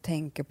runt och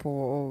tänker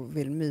på och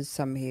vill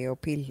mysa med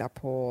och pilla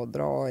på och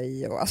dra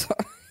i. Och alltså,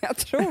 jag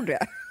tror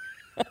det.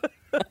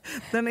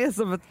 Den är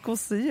som ett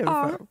kosedjur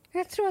för dem.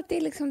 Jag tror att det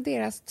är liksom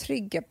deras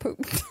trygga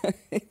punkt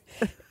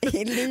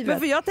i livet.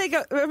 Men jag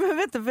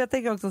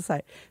tänker också så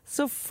här.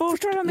 Så fort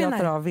jag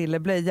tar av Ville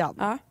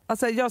blöjan.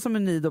 Alltså jag som är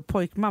ny då,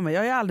 pojkmamma. Jag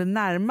har ju aldrig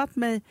närmat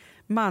mig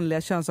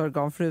manliga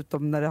könsorgan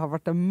förutom när det har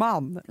varit en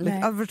man.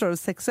 Alltså, förstår du,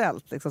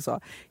 sexuellt. Liksom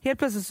så. Helt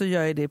plötsligt så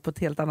gör jag det på ett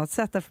helt annat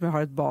sätt därför jag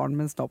har ett barn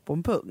med en snopp och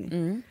en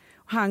pung.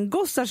 Han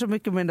gossar så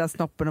mycket med den där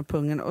snoppen och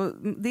pungen. Och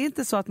det är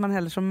inte så att man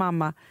heller som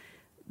mamma...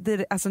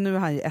 alltså nu är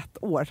han ju 1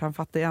 år så han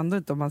fattar ju ändå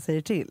inte om man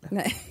säger till.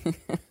 Nej.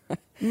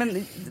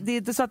 Men det är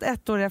inte så att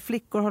 1-åriga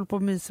flickor håller på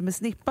och myser med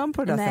snippan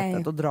på det där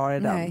sättet och drar i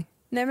den.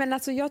 Nej, men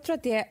alltså jag tror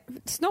att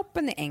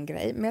snoppen är en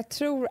grej, men jag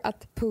tror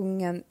att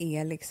pungen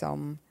är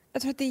liksom...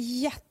 Jag tror att det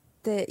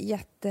är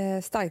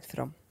jättestarkt för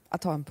dem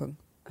att ha en pung.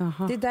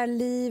 Aha. Det är där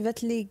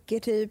livet ligger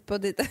typ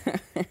och det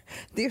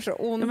är så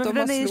ont om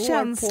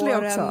man slår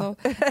på den.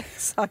 Och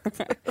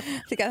exakt.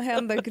 Det kan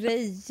hända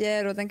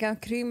grejer och den kan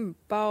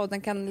krympa och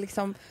den kan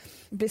liksom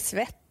bli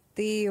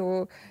svettig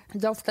och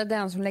det är ofta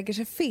den som lägger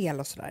sig fel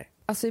och sådär.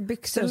 Alltså i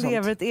byxor och sånt.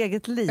 Lever ett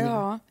eget liv.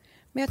 Ja,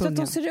 men jag tror att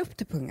de ser upp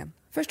till pungen.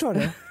 Förstår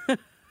du?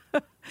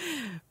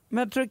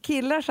 Men jag tror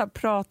killar så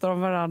pratar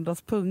om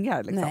varandras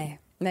pungar liksom.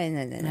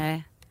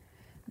 Nej.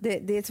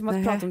 Det är som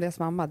att prata om deras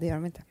mamma, det gör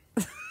de inte.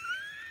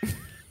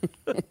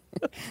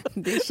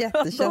 Det är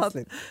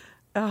jättekänsligt.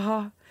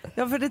 Jaha.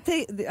 Ja,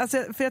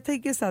 för jag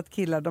tänker så att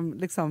killar, de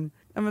liksom,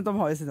 ja, men de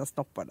har ju sina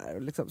snoppar där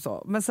och liksom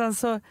så. Men sen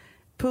så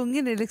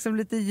pungen är liksom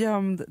lite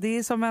gömd. Det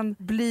är som en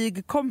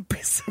blyg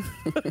kompis.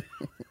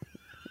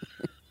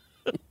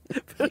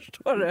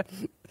 Förstår du?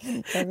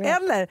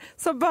 Eller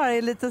så bara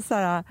är lite så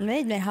här.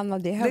 Nej, Hanna,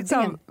 det är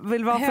hövdingen. Liksom,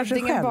 vill vara för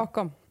sig själv.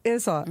 Bakom. Är det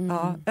så?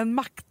 Ja, en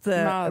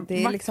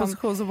maktposition liksom,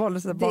 som håller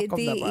sig bakom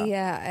det där bara. Det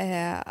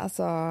är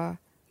alltså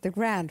the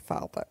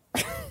grandfather.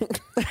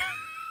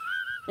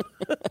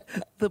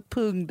 The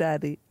pung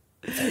daddy.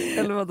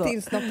 Eller vadå?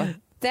 Till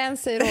snoppen. Den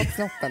säger åt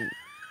snoppen.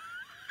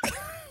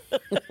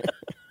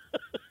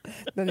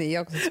 Den är ju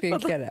också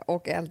skrynkligare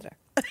och äldre.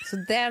 Så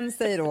den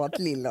säger åt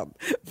lillen.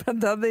 Men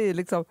den är ju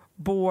liksom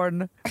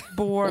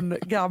born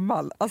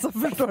gammal. Alltså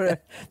förstår du?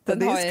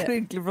 Den är ju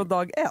skrynklig från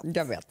dag 1.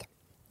 Jag vet.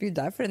 Det är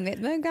därför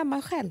den är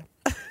gammal själv.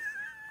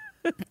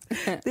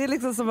 Det är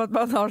liksom som att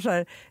man har så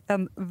här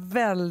en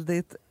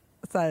väldigt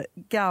så här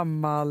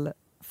gammal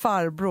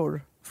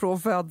farbror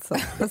från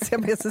födseln. En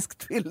siamesisk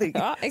tvilling.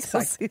 Ja,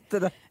 exakt. Som sitter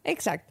där.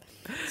 Exakt.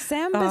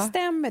 Sen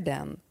bestämmer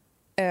den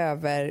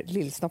över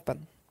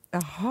lillsnoppen.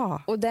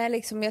 Jaha. Och där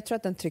liksom, jag tror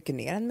att den trycker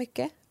ner den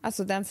mycket.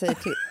 Alltså den säger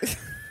till.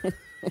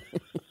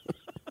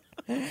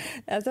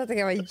 Jag tror att det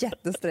kan vara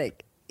jättesträng.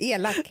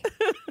 Elak.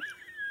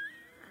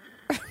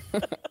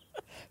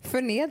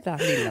 Förnedra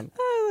lillen.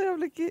 Jag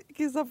blir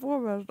kissa på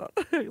mig snart.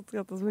 Jag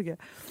skrattar så mycket.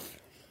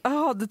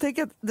 Jaha, du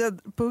tänker att den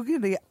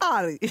pungen är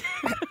arg?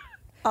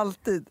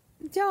 Alltid.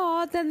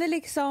 Ja, den är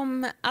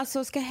liksom,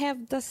 alltså ska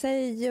hävda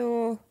sig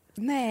och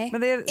nej,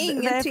 men det är,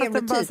 ingen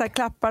trevlig typ. Bara så här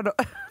klappar då.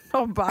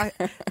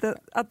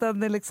 Att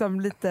den är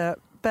liksom lite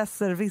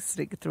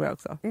besserwissrig tror jag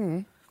också.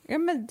 Mm. Ja,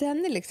 men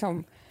den är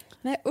liksom,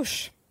 nej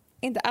usch,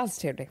 inte alls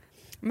trevlig.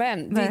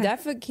 Men det är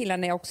därför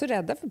killarna är också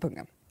rädda för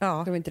pungen.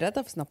 Ja. De är inte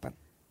rädda för snoppen.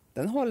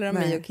 Den håller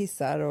de i och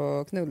kissar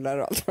och knullar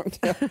och allt sånt.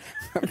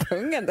 Men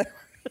pungen, den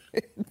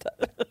skyddar.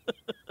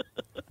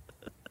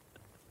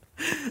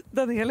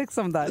 Den är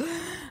liksom där.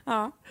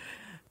 Ja.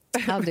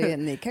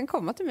 Ni kan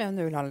komma till mig om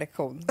du vill ha en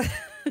lektion.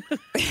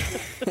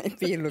 I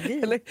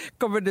biologi. Eller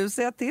kommer du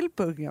säga till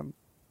pungen?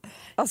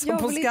 Alltså jag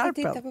på vill skarpen.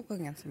 inte titta på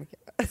pungen så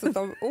mycket. Så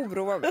de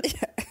oroar mig.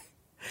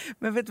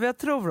 Men vet du vad jag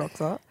tror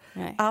också?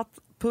 Nej. Att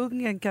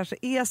pungen kanske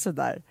är så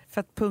där.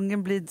 För att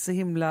pungen blir så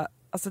himla...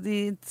 Alltså det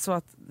är inte så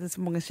att det är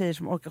så många tjejer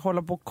som orkar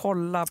hålla på och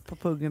kolla på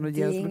pungen. Och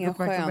det är ingen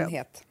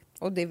skönhet.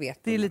 Och det vet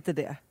det är lite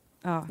det.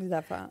 Ja.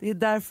 Det är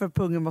därför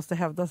pungen måste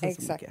hävda sig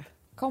så mycket.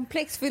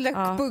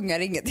 Komplexfyllda pungar är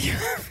inget jag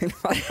vill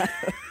vara.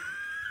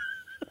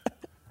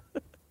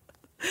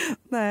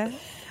 Nej.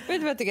 Vet du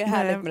vad jag tycker är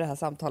härligt med det här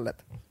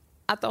samtalet?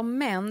 Att om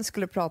män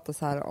skulle prata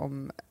så här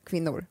om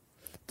kvinnor,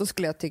 då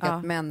skulle jag tycka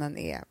att männen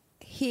är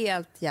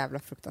helt jävla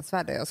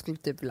fruktansvärda. Jag skulle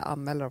typ vilja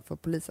anmäla dem för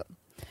polisen.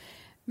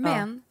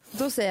 Men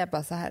då säger jag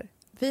bara så här,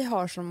 vi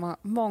har så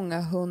många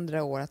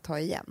 100 år att ta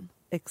igen.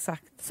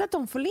 Exakt. Så att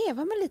de får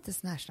leva med lite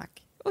sån här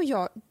snack. Och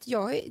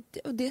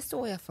det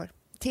står jag för.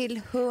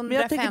 Till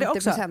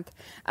 150%.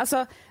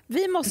 Alltså,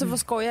 vi måste få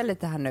skoja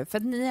lite här nu. För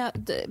att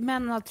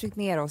männen har tryckt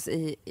ner oss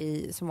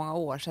i så många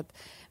år. Så att,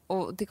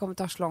 och det kommer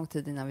ta så lång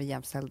tid innan vi är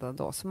jämställda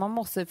då. Så man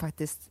måste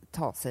faktiskt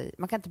ta sig...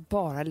 Man kan inte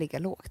bara ligga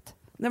lågt.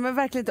 Nej men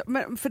verkligen inte.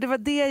 Men för det var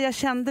det jag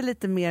kände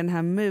lite med den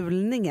här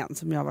mulningen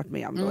som jag har varit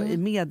med om då, i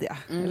media.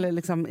 Eller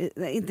liksom,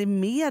 inte i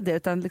media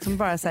utan liksom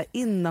bara så här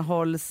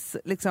innehålls...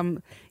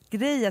 Liksom,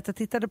 grej att jag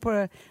tittade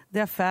på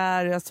det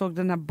affär, jag såg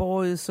den här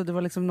Boys och det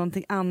var liksom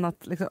någonting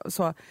annat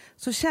liksom,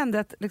 så kände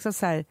jag att liksom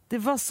så här, det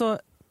var så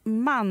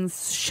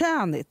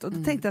manskönigt och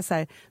då tänkte jag så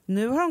här,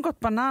 nu har de gått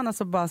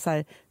bananas och bara så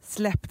här,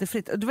 släppte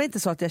fritt. Och det var inte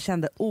så att jag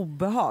kände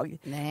obehag.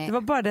 Nej. Det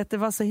var bara det att det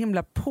var så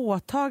himla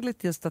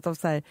påtagligt just att de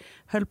så här,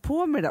 höll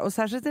på med det och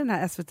särskilt i den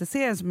här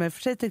SVT-serien som jag i och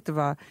för sig tyckte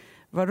var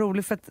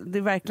roligt för att det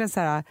är verkligen så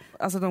här,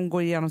 alltså de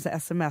går igenom så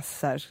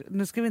sms här.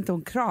 Nu skriver inte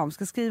hon kram,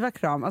 ska skriva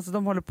kram. Alltså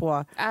de håller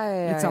på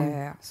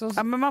liksom,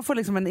 ja, men man får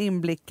liksom en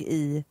inblick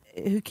i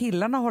hur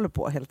killarna håller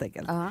på helt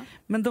enkelt.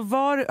 Men då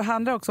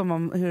handlar det också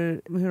om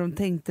hur de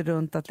tänkte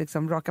runt att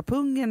liksom raka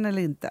pungen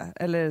eller inte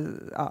eller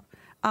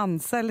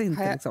ansa eller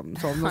inte liksom,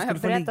 så om de skulle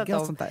få ligga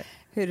och sånt där.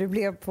 Hur det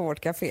blev på vårt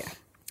café.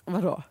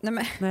 Vadå?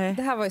 Nej.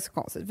 Det här var ju så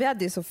konstigt. Vi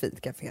hade ju så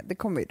fint café, det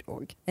kommer du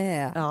ihåg.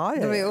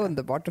 Det var ju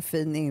underbart och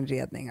fin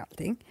inredning och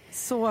allting.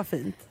 Så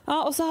fint.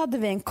 Ja, och så hade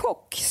vi en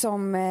kock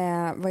som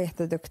var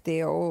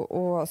jätteduktig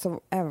och som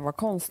även var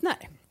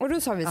konstnär. Och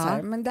då sa vi så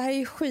här, men det här är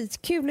ju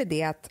skitkul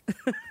idé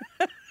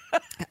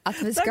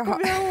att vi ska ha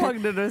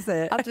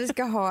att vi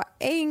ska ha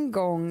en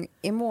gång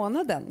i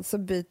månaden så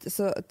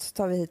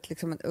tar vi hit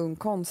liksom en ung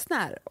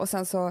konstnär och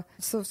sen så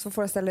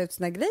får jag ställa ut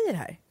sina grejer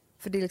här.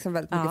 För det är liksom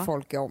väldigt mycket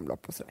folk i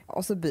omlopp och sådär.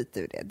 Och så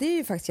byter vi det. Det är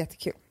ju faktiskt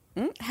jättekul.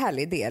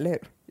 Härlig idé, eller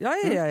hur?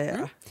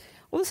 Ja.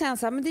 Och då säger han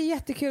så här, men det är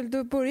jättekul,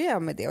 då börjar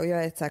jag med det. Och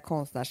jag är ett så här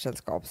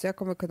konstnärssällskap så jag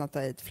kommer kunna ta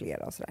hit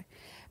flera och sådär.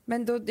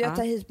 Men då jag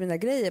tar hit mina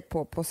grejer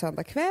på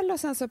söndag kväll och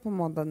sen så på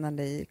måndag när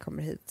ni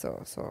kommer hit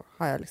så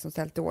har jag liksom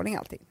ställt i ordning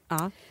allting.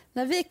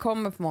 När vi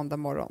kommer på måndag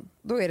morgon,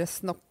 då är det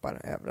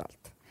snoppar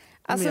överallt.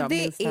 Alltså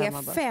det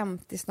är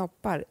 50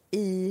 snoppar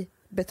i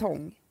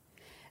betong.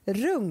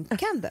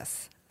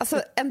 Runkandes.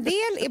 Alltså en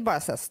del är bara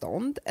så här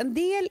stånd. En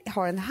del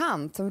har en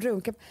hand som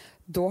runkar.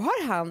 Då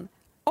har han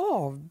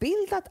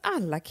avbildat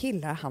alla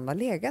killar han har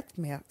legat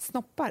med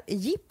snoppar i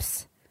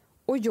gips.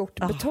 Och gjort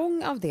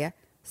betong av det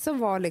som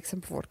var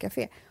liksom på vårt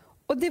café.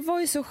 Och det var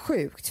ju så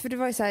sjukt. För det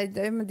var ju så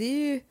här, men det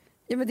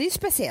är ju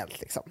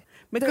speciellt liksom.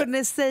 Men kunde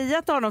ni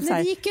säga till honom så här?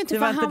 Men det gick ju inte, det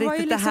för var han inte var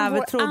ju det här liksom vi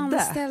vår trodde.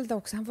 anställd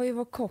också. Han var ju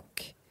vår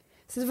kock.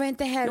 Så det var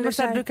inte heller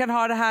så här, du kan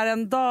ha det här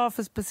en dag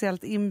för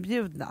speciellt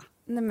inbjudna.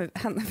 Nej, men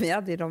vi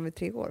hade ju dem i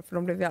 3 år, för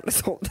de blev ju aldrig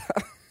sålda.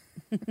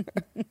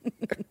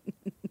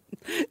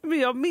 Men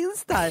jag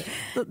minns det här.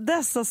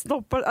 Dessa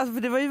snoppar, alltså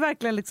för det var ju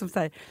verkligen liksom så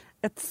här,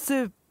 ett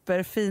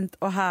superfint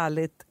och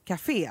härligt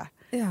café.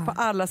 Ja. På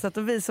alla sätt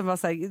och vis som var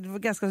så här, det var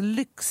ganska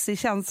lyxig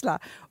känsla.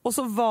 Och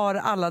så var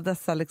alla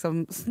dessa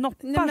liksom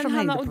snoppar som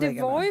hängde på väggarna.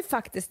 Det var ju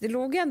faktiskt, det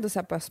låg ju ändå så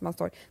här på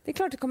Östermalmstorg. Det är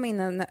klart det kom in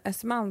en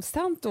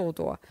Östermalmstant då och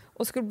då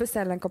och skulle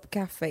beställa en kopp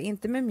kaffe,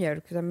 inte med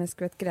mjölk utan med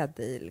skvätt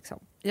grädde i liksom.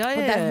 Ja.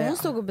 Och där hon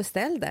stod och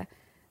beställde,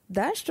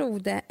 där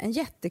stod det en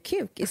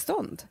jättekuk i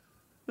stånd.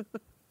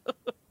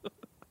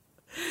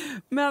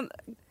 Men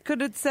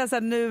kunde du inte säga så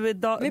här, nu är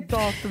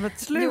datumet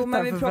slut? Jo,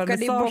 men vi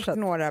plockade bort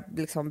några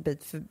liksom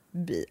bit för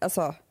bit.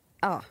 Alltså,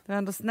 ja. Det var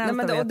ändå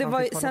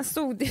snällt.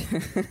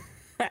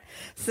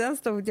 Sen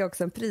stod det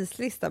också en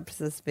prislista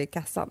precis vid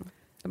kassan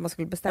där man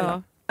skulle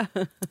beställa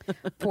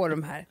på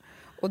de här.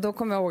 Och då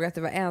kom jag ihåg att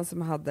det var en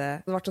som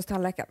hade varit hos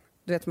tandläkaren.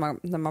 Du vet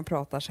när man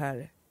pratar så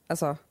här,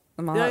 alltså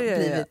när man har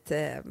blivit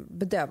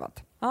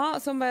bedövad. Ja,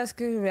 som bara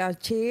skulle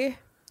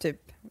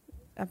typ.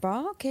 Jag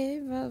bara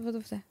okej,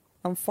 vadå för det?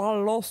 Han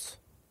fallos.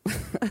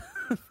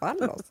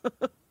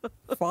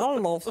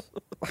 Fallos.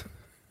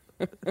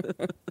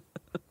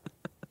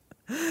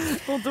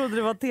 Hon trodde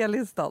det var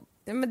T-listan.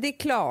 Ja, men det är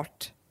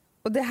klart.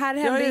 Och det här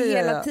händer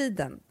hela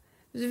tiden.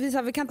 Vi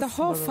sa vi kan inte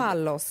ha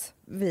fallos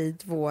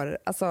vid vår,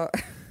 alltså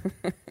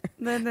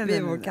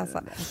vid vår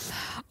kassa.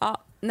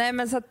 Ja, nej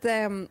men så att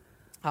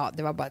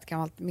det var bara ett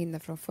gammalt minne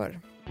från förr.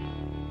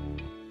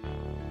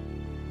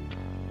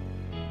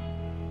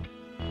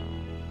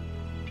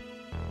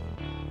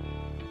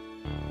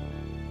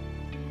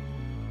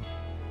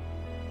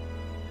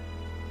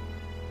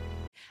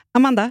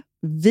 Amanda,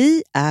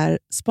 vi är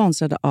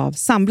sponsrade av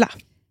Sambla.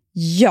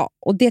 Ja,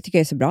 och det tycker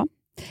jag är så bra.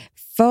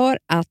 För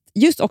att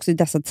just också i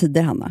dessa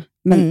tider, Hanna,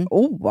 men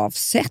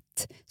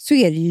oavsett så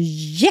är det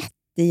ju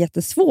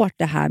jättesvårt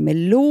det här med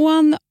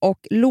lån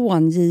och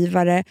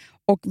långivare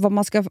och vad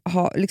man ska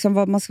ha, liksom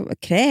vad man ska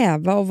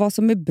kräva och vad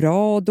som är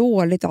bra och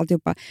dåligt och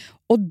alltihopa.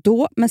 Och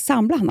då, men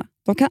Sambla, Hanna,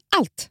 de kan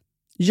allt.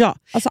 Ja,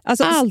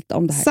 alltså allt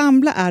om det här.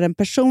 Sambla är en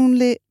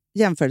personlig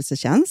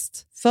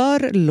jämförelsetjänst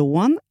för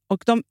lån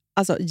och de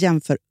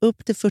jämför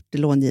upp till 40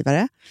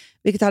 långivare,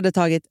 vilket hade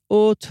tagit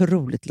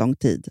otroligt lång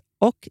tid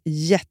och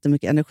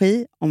jättemycket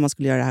energi om man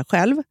skulle göra det här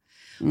själv.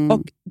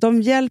 Och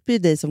de hjälper ju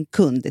dig som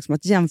kund liksom,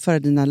 att jämföra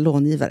dina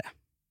långivare.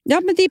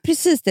 Ja, men det är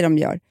precis det de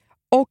gör.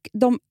 Och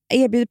de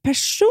erbjuder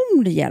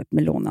personlig hjälp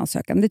med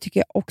låneansökan. Det tycker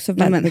jag också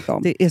väldigt mycket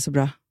om. Det är så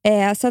bra.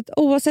 Så att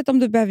oavsett om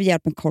du behöver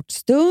hjälp en kort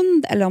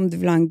stund eller om du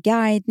vill ha en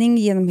guidning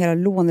genom hela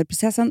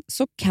låneprocessen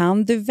så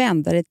kan du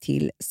vända dig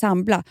till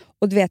Sambla.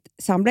 Och du vet,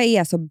 Sambla är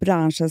alltså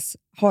branschens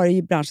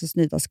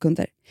nyaste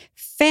kunder.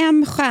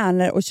 5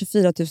 stjärnor och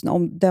 24 000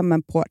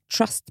 omdömen på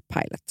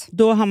Trustpilot.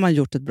 Då har man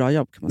gjort ett bra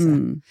jobb kan man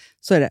säga.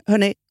 Så är det.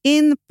 Hörrni,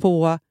 in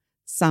på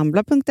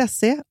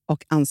sambla.se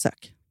och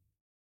ansök.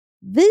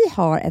 Vi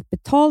har ett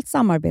betalt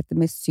samarbete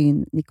med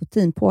Syn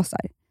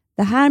nikotinpåsar.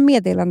 Det här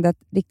meddelandet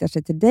riktar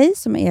sig till dig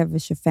som är över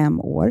 25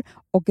 år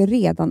och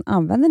redan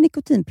använder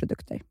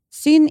nikotinprodukter.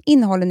 Syn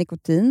innehåller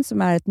nikotin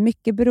som är ett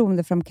mycket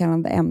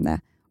beroendeframkallande ämne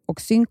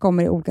och Syn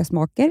kommer i olika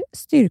smaker,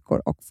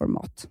 styrkor och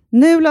format.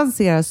 Nu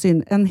lanserar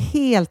Syn en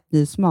helt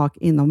ny smak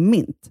inom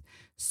mint.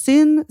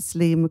 Syn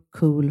Slim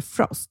Cool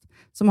Frost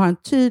som har en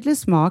tydlig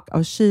smak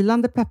av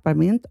kylande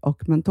pepparmint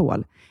och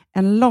mentol.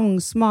 En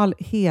långsmal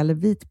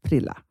helvit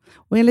prilla.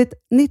 Och enligt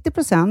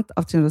 90%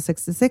 av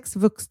 366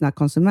 vuxna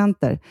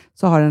konsumenter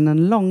så har den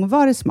en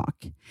långvarig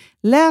smak.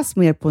 Läs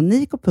mer på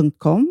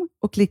niko.com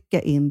och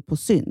klicka in på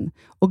Syn.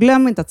 Och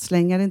glöm inte att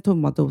slänga din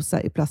tomma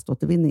dosa i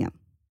plaståtervinningen.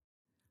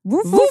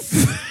 Woof, woof.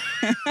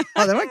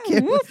 Ja, det var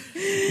kul.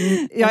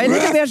 Jag är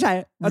lite mer så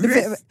här.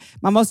 Ja,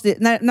 man måste,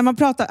 när man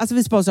pratar, alltså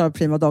vi sponsrar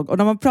Prima Dog och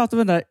när man pratar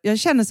med den där, jag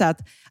känner så här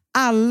att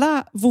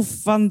alla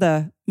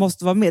woofande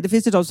måste vara med. Det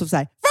finns ju de som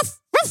säger woof,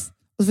 woof,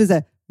 och så finns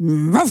det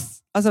woof.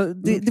 Alltså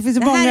det finns ju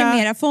många. Det här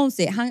är mera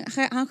Fonzie.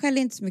 Han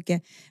skäller inte så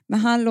mycket, men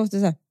han låter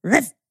så här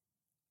woof,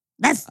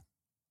 woof.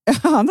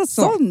 Han är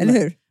sån. Eller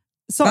hur?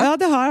 Så, ja,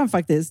 det har han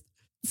faktiskt.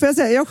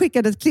 För jag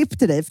skickade ett klipp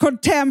till dig.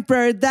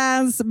 Contemporary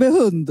dance med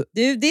hund.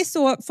 Du, det är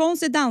så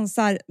Fonzie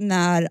dansar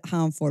när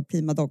han får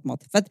Prima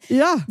Dog-mat. För att,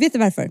 vet du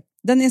varför?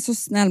 Den är så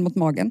snäll mot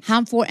magen.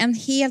 Han får en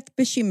helt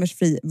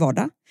bekymmersfri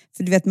vardag.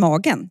 För du vet,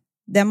 magen,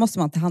 den måste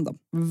man ta hand om.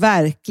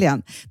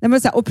 Verkligen. Nej,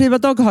 men så här, och Prima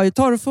Dog har ju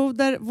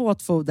torrfoder,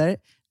 våtfoder,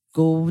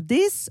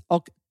 godis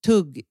och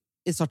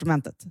i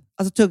sortimentet.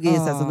 Alltså tuggis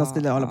som de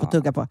skulle hålla på att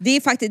tugga på. Det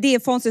är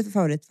Fonzys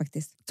favorit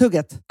faktiskt.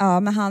 Tugget. Ja,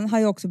 men han har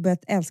ju också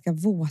börjat älska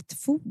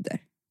våtfoder.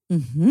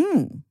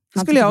 Det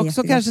skulle jag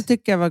också kanske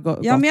tycka var gott.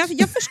 Ja, men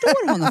jag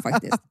förstår honom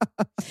faktiskt.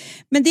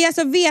 Men det är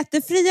alltså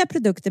vetefria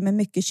produkter med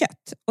mycket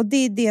kött. Och det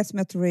är det som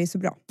jag tror är så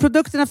bra.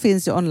 Produkterna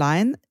finns ju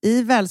online,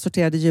 i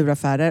välsorterade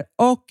djuraffärer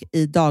och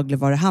i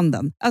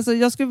dagligvaruhandeln. Alltså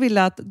jag skulle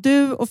vilja att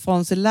du och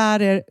Fonzie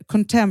lär er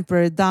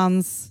contemporary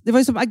dans. Det var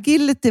ju som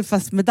agility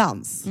fast med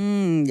dans.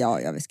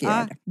 Ja, vi ska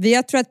göra det.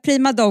 Jag tror att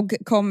Prima Dog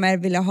kommer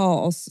vilja ha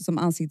oss som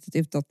ansiktet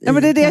utåt. Ja,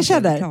 men det är det jag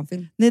känner.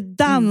 Ni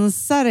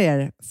dansar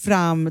er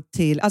fram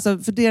till... Alltså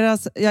för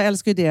deras... Jag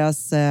älskar ju deras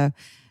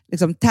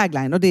liksom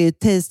tagline och det är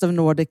Taste of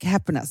Nordic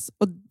Happiness.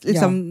 Och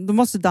liksom, då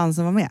måste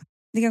dansen vara med.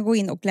 Ni kan gå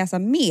in och läsa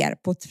mer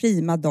på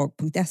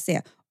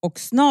primadog.se och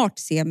snart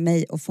se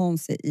mig och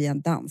Fonzie i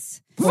en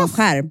dans på en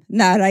skärm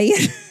nära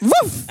er.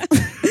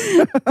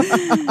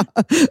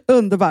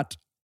 Underbart.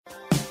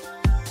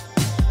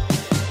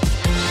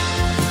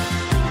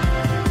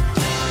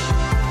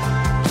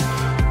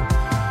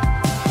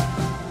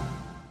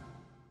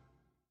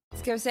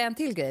 Ska vi säga en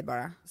till grej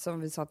bara, som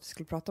vi sa att vi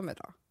skulle prata om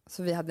idag?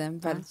 Så vi hade en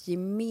väldigt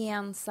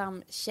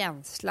gemensam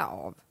känsla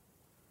av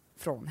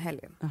från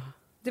helgen.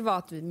 Det var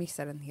att vi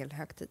missade en hel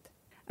högtid.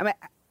 Ja, men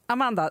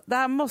Amanda, det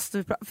här måste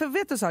vi prata. För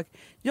vet du sak?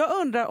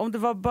 Jag undrar om det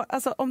var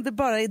om det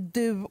bara är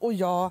du och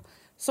jag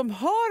som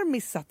har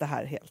missat det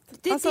här helt.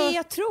 Det är det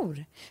jag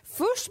tror.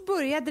 Först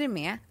började det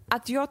med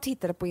att jag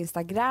tittade på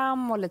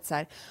Instagram och lite så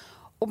här.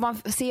 Och man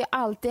ser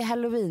alltid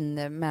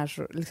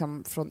Halloween-människor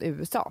liksom från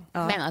USA.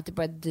 Men att det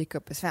började dyka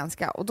upp i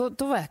svenska. Och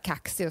då var jag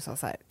kaxig och sa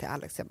så här till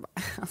Alex. Jag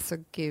bara, alltså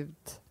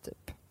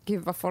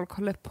gud vad folk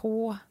håller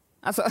på.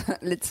 Alltså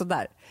lite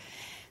sådär.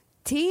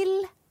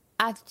 Till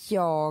att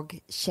jag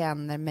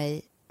känner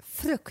mig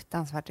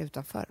fruktansvärt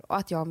utanför. Och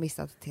att jag har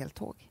missat ett helt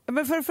tåg.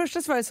 Men för det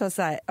första så var det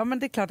så här. Ja, men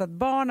det är klart att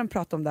barnen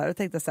pratar om det här. Och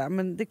tänkte så här,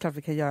 men det är klart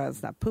vi kan göra en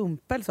sån här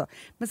pump eller så.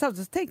 Men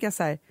samtidigt så tänker jag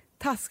så här.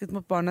 Taskigt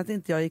mot barnen att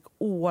inte jag gick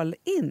all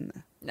in.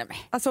 Nej.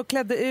 Alltså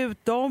klädde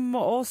ut dem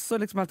och oss och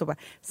liksom alltihopa.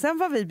 Sen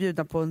var vi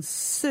bjudna på en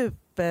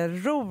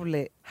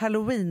superrolig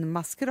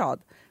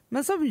Halloween-maskerad.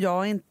 Men som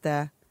jag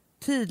inte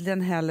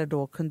tydligen heller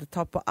då kunde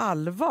ta på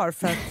allvar.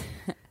 För att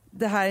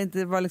det här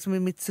inte var liksom i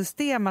mitt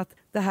system att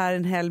det här är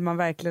en helg man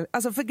verkligen...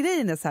 Alltså för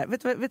grejen är så här,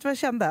 vet du vad jag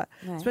kände?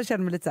 Så jag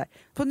kände mig lite så här.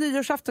 På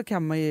nyårsafton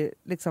kan man ju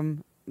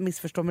liksom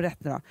missförstå mig rätt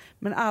nu då.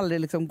 Men aldrig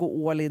liksom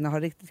gå all in och ha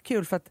riktigt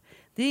kul. För att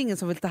det är ingen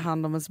som vill ta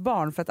hand om ens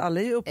barn. För att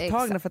alla är ju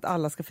upptagna för att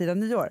alla ska fira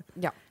nyår.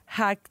 Ja.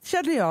 Här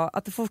känner jag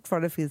att det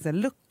fortfarande finns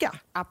en lucka.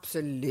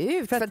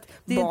 Absolut. För att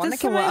det är barnen inte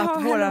så kan man ju att ha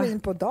Halloween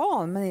på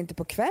dagen men inte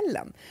på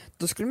kvällen.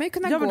 Då skulle man ju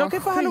kunna gå men de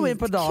kan få Halloween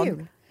på dagen.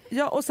 Kul.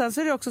 Ja, och sen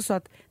så är det också så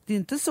att det är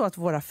inte så att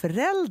våra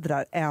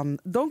föräldrar än,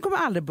 de kommer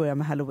aldrig börja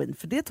med Halloween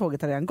för det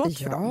tåget har redan gått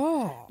för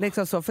dem.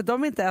 Liksom så, för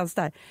de är inte ens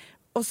där.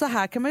 Och så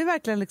här kan man ju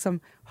verkligen liksom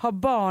ha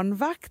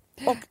barnvakt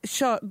och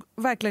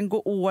verkligen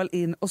gå all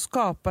in och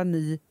skapa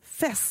ny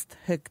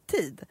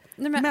festhögtid.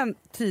 Men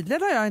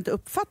tydligen har jag inte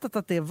uppfattat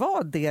att det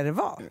var det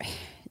var.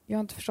 Jag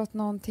har inte förstått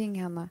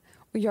någonting, Hanna.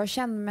 Och jag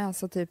känner mig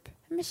alltså typ...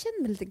 Jag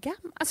känner mig lite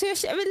gammal. Alltså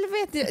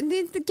vet, det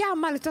är inte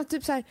gammal utan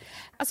typ så här,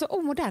 alltså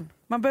omodern.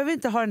 Man behöver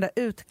inte ha den där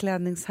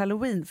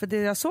utklädnings-Halloween. För det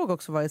jag såg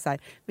också var ju så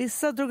här,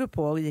 vissa drog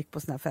på och gick på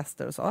såna här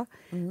fester och så.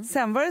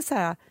 Sen var det så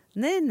här,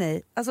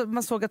 nej. Alltså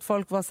man såg att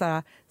folk var så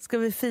här, ska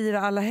vi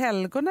fira alla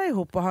helgorna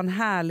ihop och ha en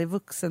härlig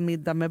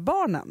vuxenmiddag med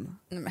barnen?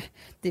 Men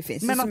det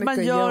finns men så att mycket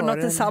man gör att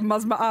något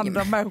tillsammans med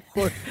andra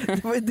människor.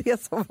 Det var ju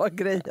det som var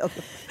grejen.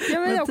 Ja,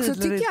 men också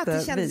tycker jag att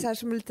det kändes så här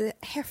som lite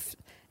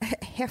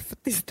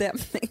häftig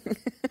stämning.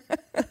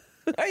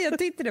 Jag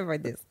tyckte det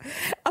faktiskt.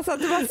 Alltså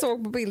att man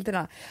såg på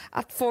bilderna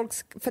att folk,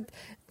 för att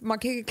man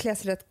kan ju klä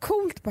sig rätt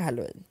coolt på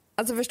Halloween.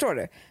 Alltså förstår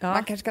du? Ja.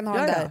 Man kanske kan ha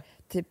den där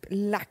typ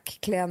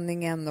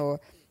lackklänningen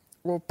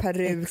och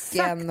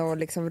peruken och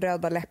liksom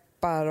röda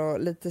läppar och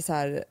lite så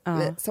här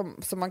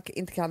som man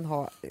inte kan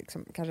ha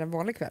liksom, kanske en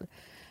vanlig kväll.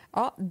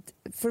 Ja,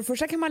 för det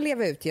första kan man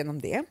leva ut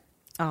genom det.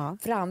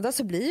 För det andra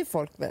så blir ju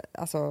folk,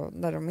 alltså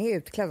när de är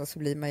utklädda så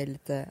blir man ju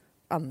lite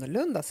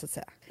annorlunda så att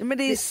säga. Ja, men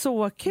det är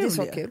så kul. Det är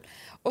så kul.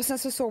 Och sen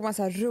så såg man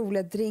så här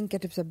roliga drinkar,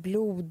 typ så här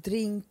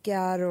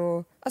bloddrinkar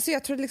och alltså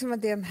jag tror liksom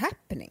att det är en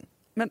happening.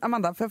 Men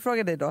Amanda, får jag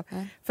fråga dig då?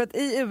 För att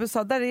i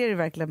USA där är det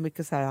verkligen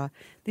mycket så här,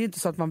 det är inte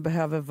så att man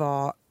behöver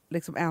vara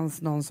liksom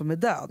ens någon som är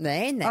död.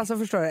 Nej. Alltså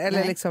förstår du?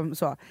 Eller liksom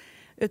så.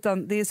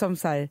 Utan det är som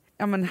så här,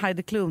 ja men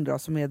Heidi Klum då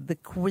som är the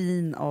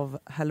queen of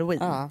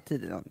Halloween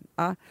tydligen.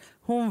 Ja.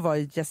 Hon var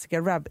ju Jessica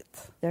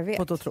Rabbit. Jag vet.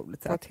 På ett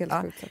otroligt sätt. Helt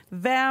sjukt.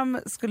 Vem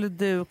skulle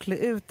du klä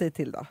ut dig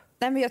till då?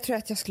 Nej men jag tror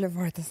att jag skulle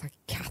varit en sån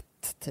här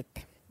katt typ.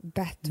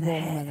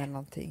 Batwoman eller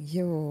någonting.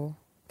 Jo,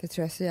 det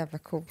tror jag är så jävla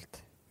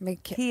coolt. Med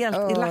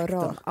helt i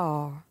lack.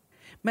 Ja.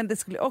 Men det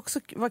skulle också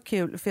vara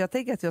kul för jag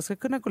tänker att jag ska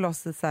kunna gå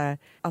loss i så här,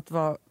 att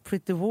vara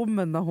Pretty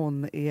Woman när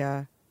hon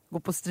går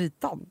på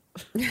stritan.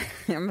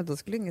 Ja men då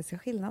skulle ingen se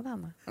skillnad,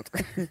 Anna.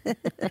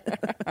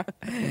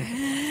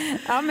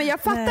 Ja men jag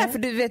fattar för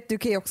du vet du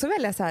kan ju också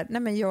välja så här.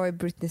 Nej men jag är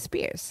Britney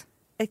Spears.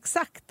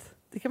 Exakt.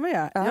 Det kan man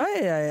göra.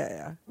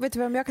 Ja. Vet du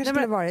vem jag kanske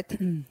skulle varit?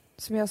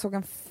 som jag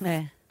såg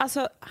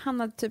alltså han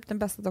hade typ den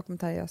bästa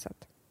dokumentären jag har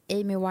sett.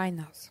 Amy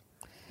Winehouse.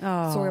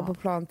 Såg jag på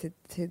plan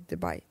till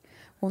Dubai.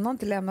 Hon har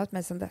inte lämnat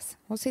mig sedan dess.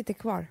 Hon sitter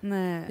kvar.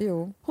 Nej.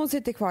 Jo, hon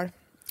sitter kvar.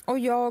 Och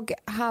jag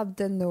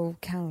hade nog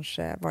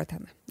kanske varit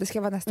henne. Det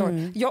ska vara nästa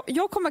år.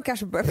 Jag kommer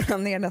kanske börja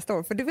planera nästa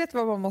år. För du vet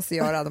vad man måste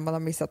göra när man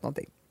har missat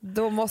någonting.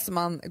 Då måste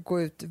man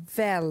gå ut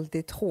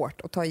väldigt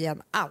hårt och ta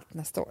igen allt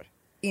nästa år.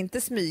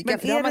 Inte smyga,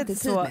 för det har man inte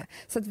tid med.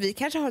 Så att vi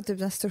kanske har typ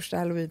den största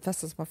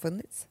halloweenfesten som har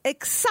funnits.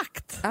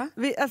 Exakt!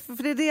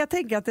 För det är det jag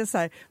tänker, att det är så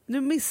här,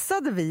 nu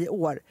missade vi i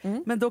år.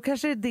 Men då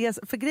kanske det är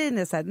det, för grejen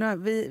är så här, nu,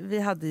 vi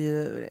hade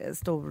ju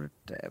stort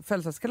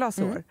födelsedagskalas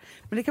i år.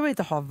 Men det kan man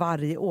inte ha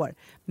varje år.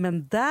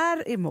 Men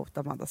däremot,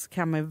 Amanda, så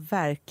kan man ju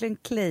verkligen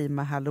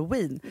claima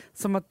Halloween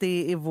som att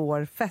det är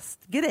vår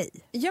festgrej.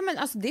 Ja, men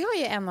alltså det har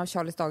ju en av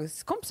Charlies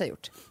dagiskompisar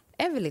gjort.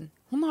 Evelyn,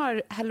 hon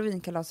har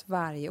Halloweenkalas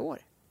varje år.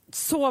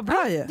 Så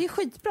bra ju. Det är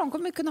skitbra, hon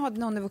kommer kunna ha det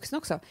när hon är vuxen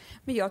också.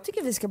 Men jag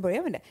tycker vi ska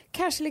börja med det.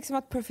 Kanske liksom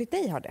att Perfect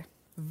Day har det.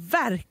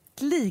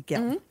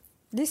 Verkligen.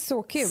 Det är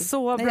så kul.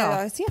 Så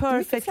bra. Jag ser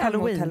Perfect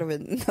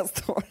Halloween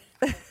nästa år.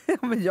 Ja,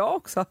 men jag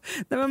också.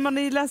 Nej, men man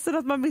är ju ledsen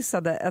att man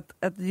missade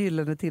ett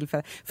gyllene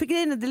tillfälle. För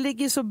grejen är, det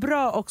ligger så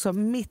bra också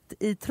mitt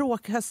i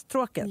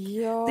hösttråket.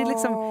 Ja.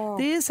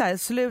 Det är så här,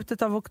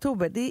 slutet av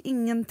oktober, det är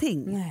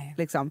ingenting.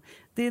 Liksom.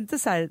 Det är inte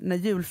så här, när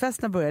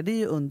julfesterna börjar, det är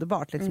ju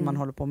underbart. Liksom, man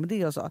håller på med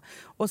det och så.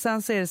 Och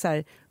sen så är det så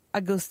här,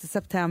 augusti,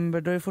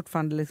 september, då är det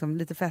fortfarande liksom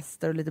lite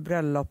fester och lite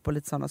bröllop och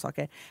lite sådana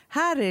saker.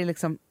 Här är det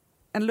liksom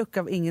en lucka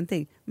av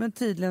ingenting. Men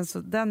tydligen så,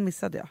 den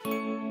missade jag.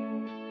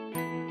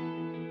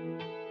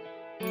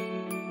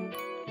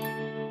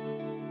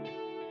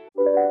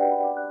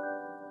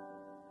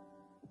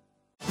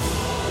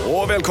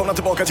 Och välkomna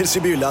tillbaka till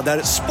Sibylla,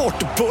 där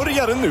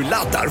sportbörjaren nu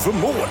laddar för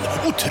mål.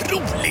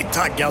 Otroligt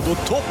taggad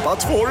och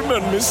toppat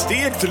formen med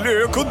stekt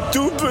lök och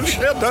dubbel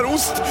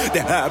cheddarost. Det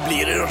här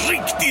blir en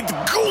riktigt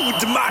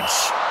god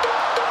match!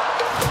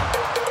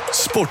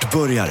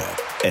 Sportbörjare,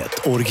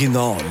 ett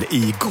original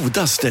i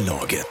godaste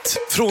laget.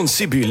 Från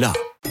Sibylla.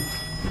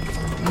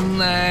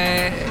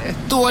 Nej.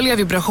 Dåliga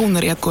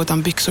vibrationer är att gå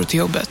utan byxor till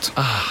jobbet.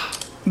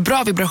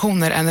 Bra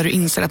vibrationer är när du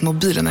inser att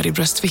mobilen är i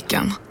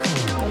bröstfickan.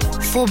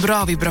 Få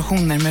bra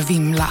vibrationer med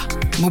Vimla.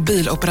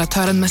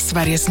 Mobiloperatören med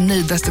Sveriges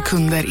nöjdaste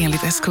kunder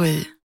enligt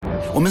SKI.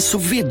 Om en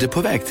sous-vide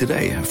på väg till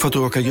dig för att du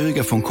råkar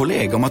ljuga från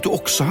kollega om att du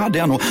också hade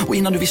en, och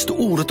innan du visste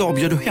ordet av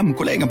bjöd du hem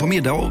kollegan på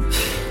middag och...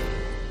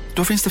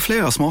 Då finns det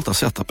flera smarta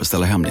sätt att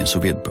beställa hem din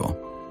sous-vide på.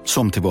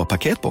 Som till våra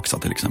paketboxar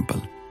till exempel.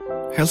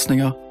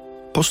 Hälsningar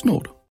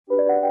Postnord.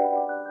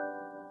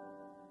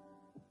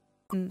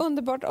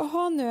 Underbart att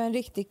ha nu en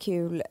riktigt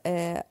kul...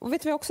 och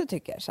vet du vad jag också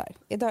tycker? Så här,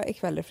 idag är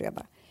kväll och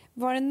fredag.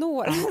 Var det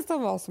några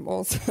som var som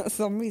oss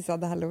som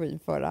missade Halloween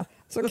förra,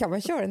 så kan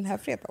man köra den här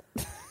fredagen.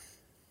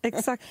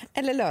 Exakt.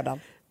 Eller lördagen.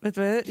 Vet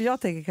du vad,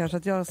 jag tänker kanske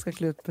att jag ska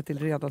klä ut mig till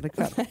redan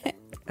ikväll.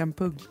 En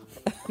pung.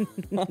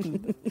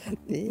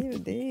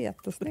 Det är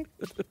jättesnyggt.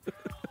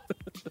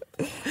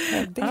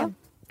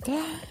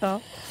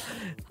 Ja.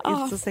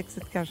 Inte så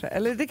sexigt kanske.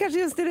 Eller det kanske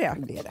just är det.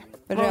 Det är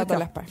det. Röda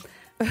läppar.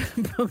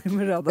 Pung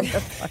med röda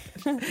läppar.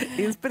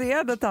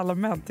 Inspirerande till alla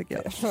män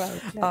tycker jag.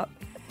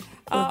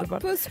 Ja,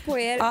 puss på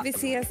er. Vi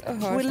ses och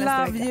hörs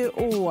nästa vecka. We love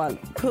you all.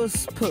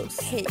 Puss, puss.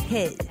 Hej.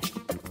 Hej.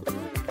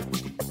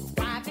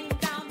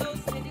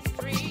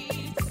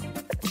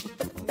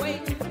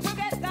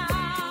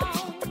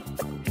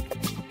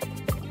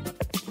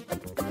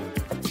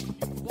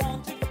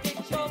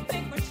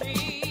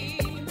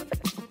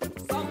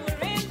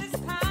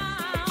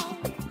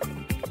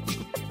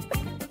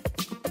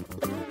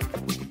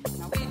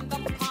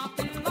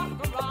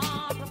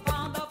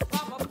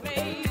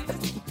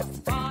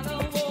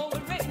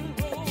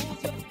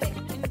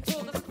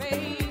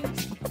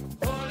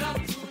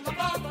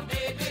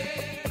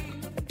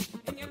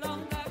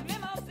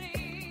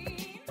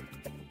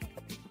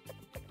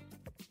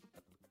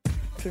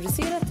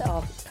 Producerat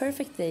av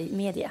Perfect Day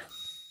Media.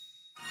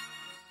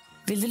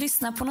 Vill du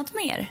lyssna på något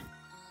mer?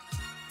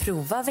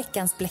 Prova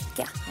veckans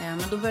bläcka. Ja,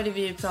 men då började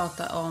vi ju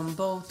prata om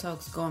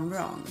Botox gone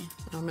wrong.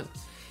 Ja, men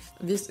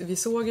vi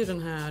såg ju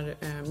den här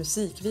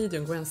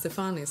musikvideon, Gwen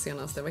Stefani's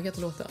senaste. Vad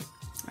heter låten?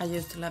 I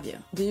used to love you.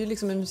 Det är ju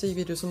liksom en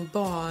musikvideo som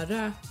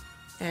bara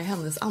är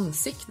hennes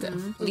ansikte.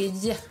 Det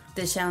är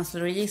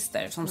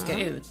jättekänsloregister som ska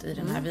ut i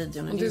den här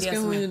videon. Och det ska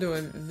hon ju då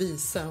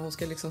visa. Hon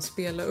ska liksom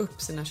spela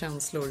upp sina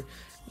känslor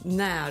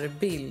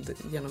närbild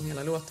genom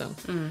hela låten.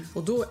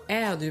 Och då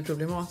är det ju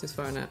problematiskt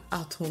för henne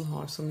att hon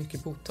har så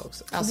mycket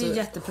botox. Alltså, det är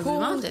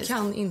jätteproblematiskt. Hon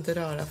kan inte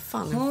röra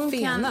fan hon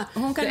fena.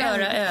 Hon kan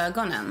röra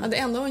ögonen. Ja, det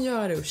enda hon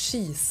gör är att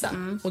kisa.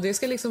 Och det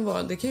ska liksom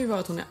vara, det kan ju vara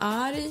att hon är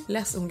arg,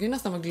 ledsen, hon kan ju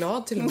nästan vara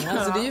glad till och med.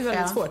 Alltså det är ju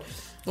väldigt svårt.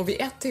 Och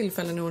vid ett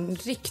tillfälle när hon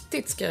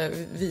riktigt ska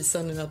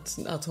visa nu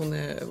att hon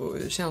är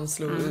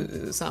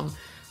känslosam,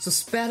 så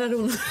spärrar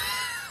hon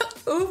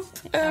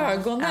upp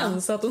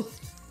ögonen så att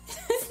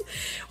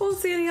hon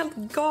ser helt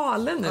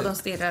galen ut. Och de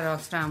stirrar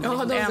rakt fram.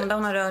 Ja, det enda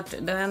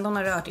hon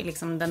har rört är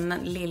liksom den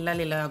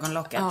lilla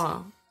ögonlocket.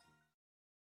 Ja.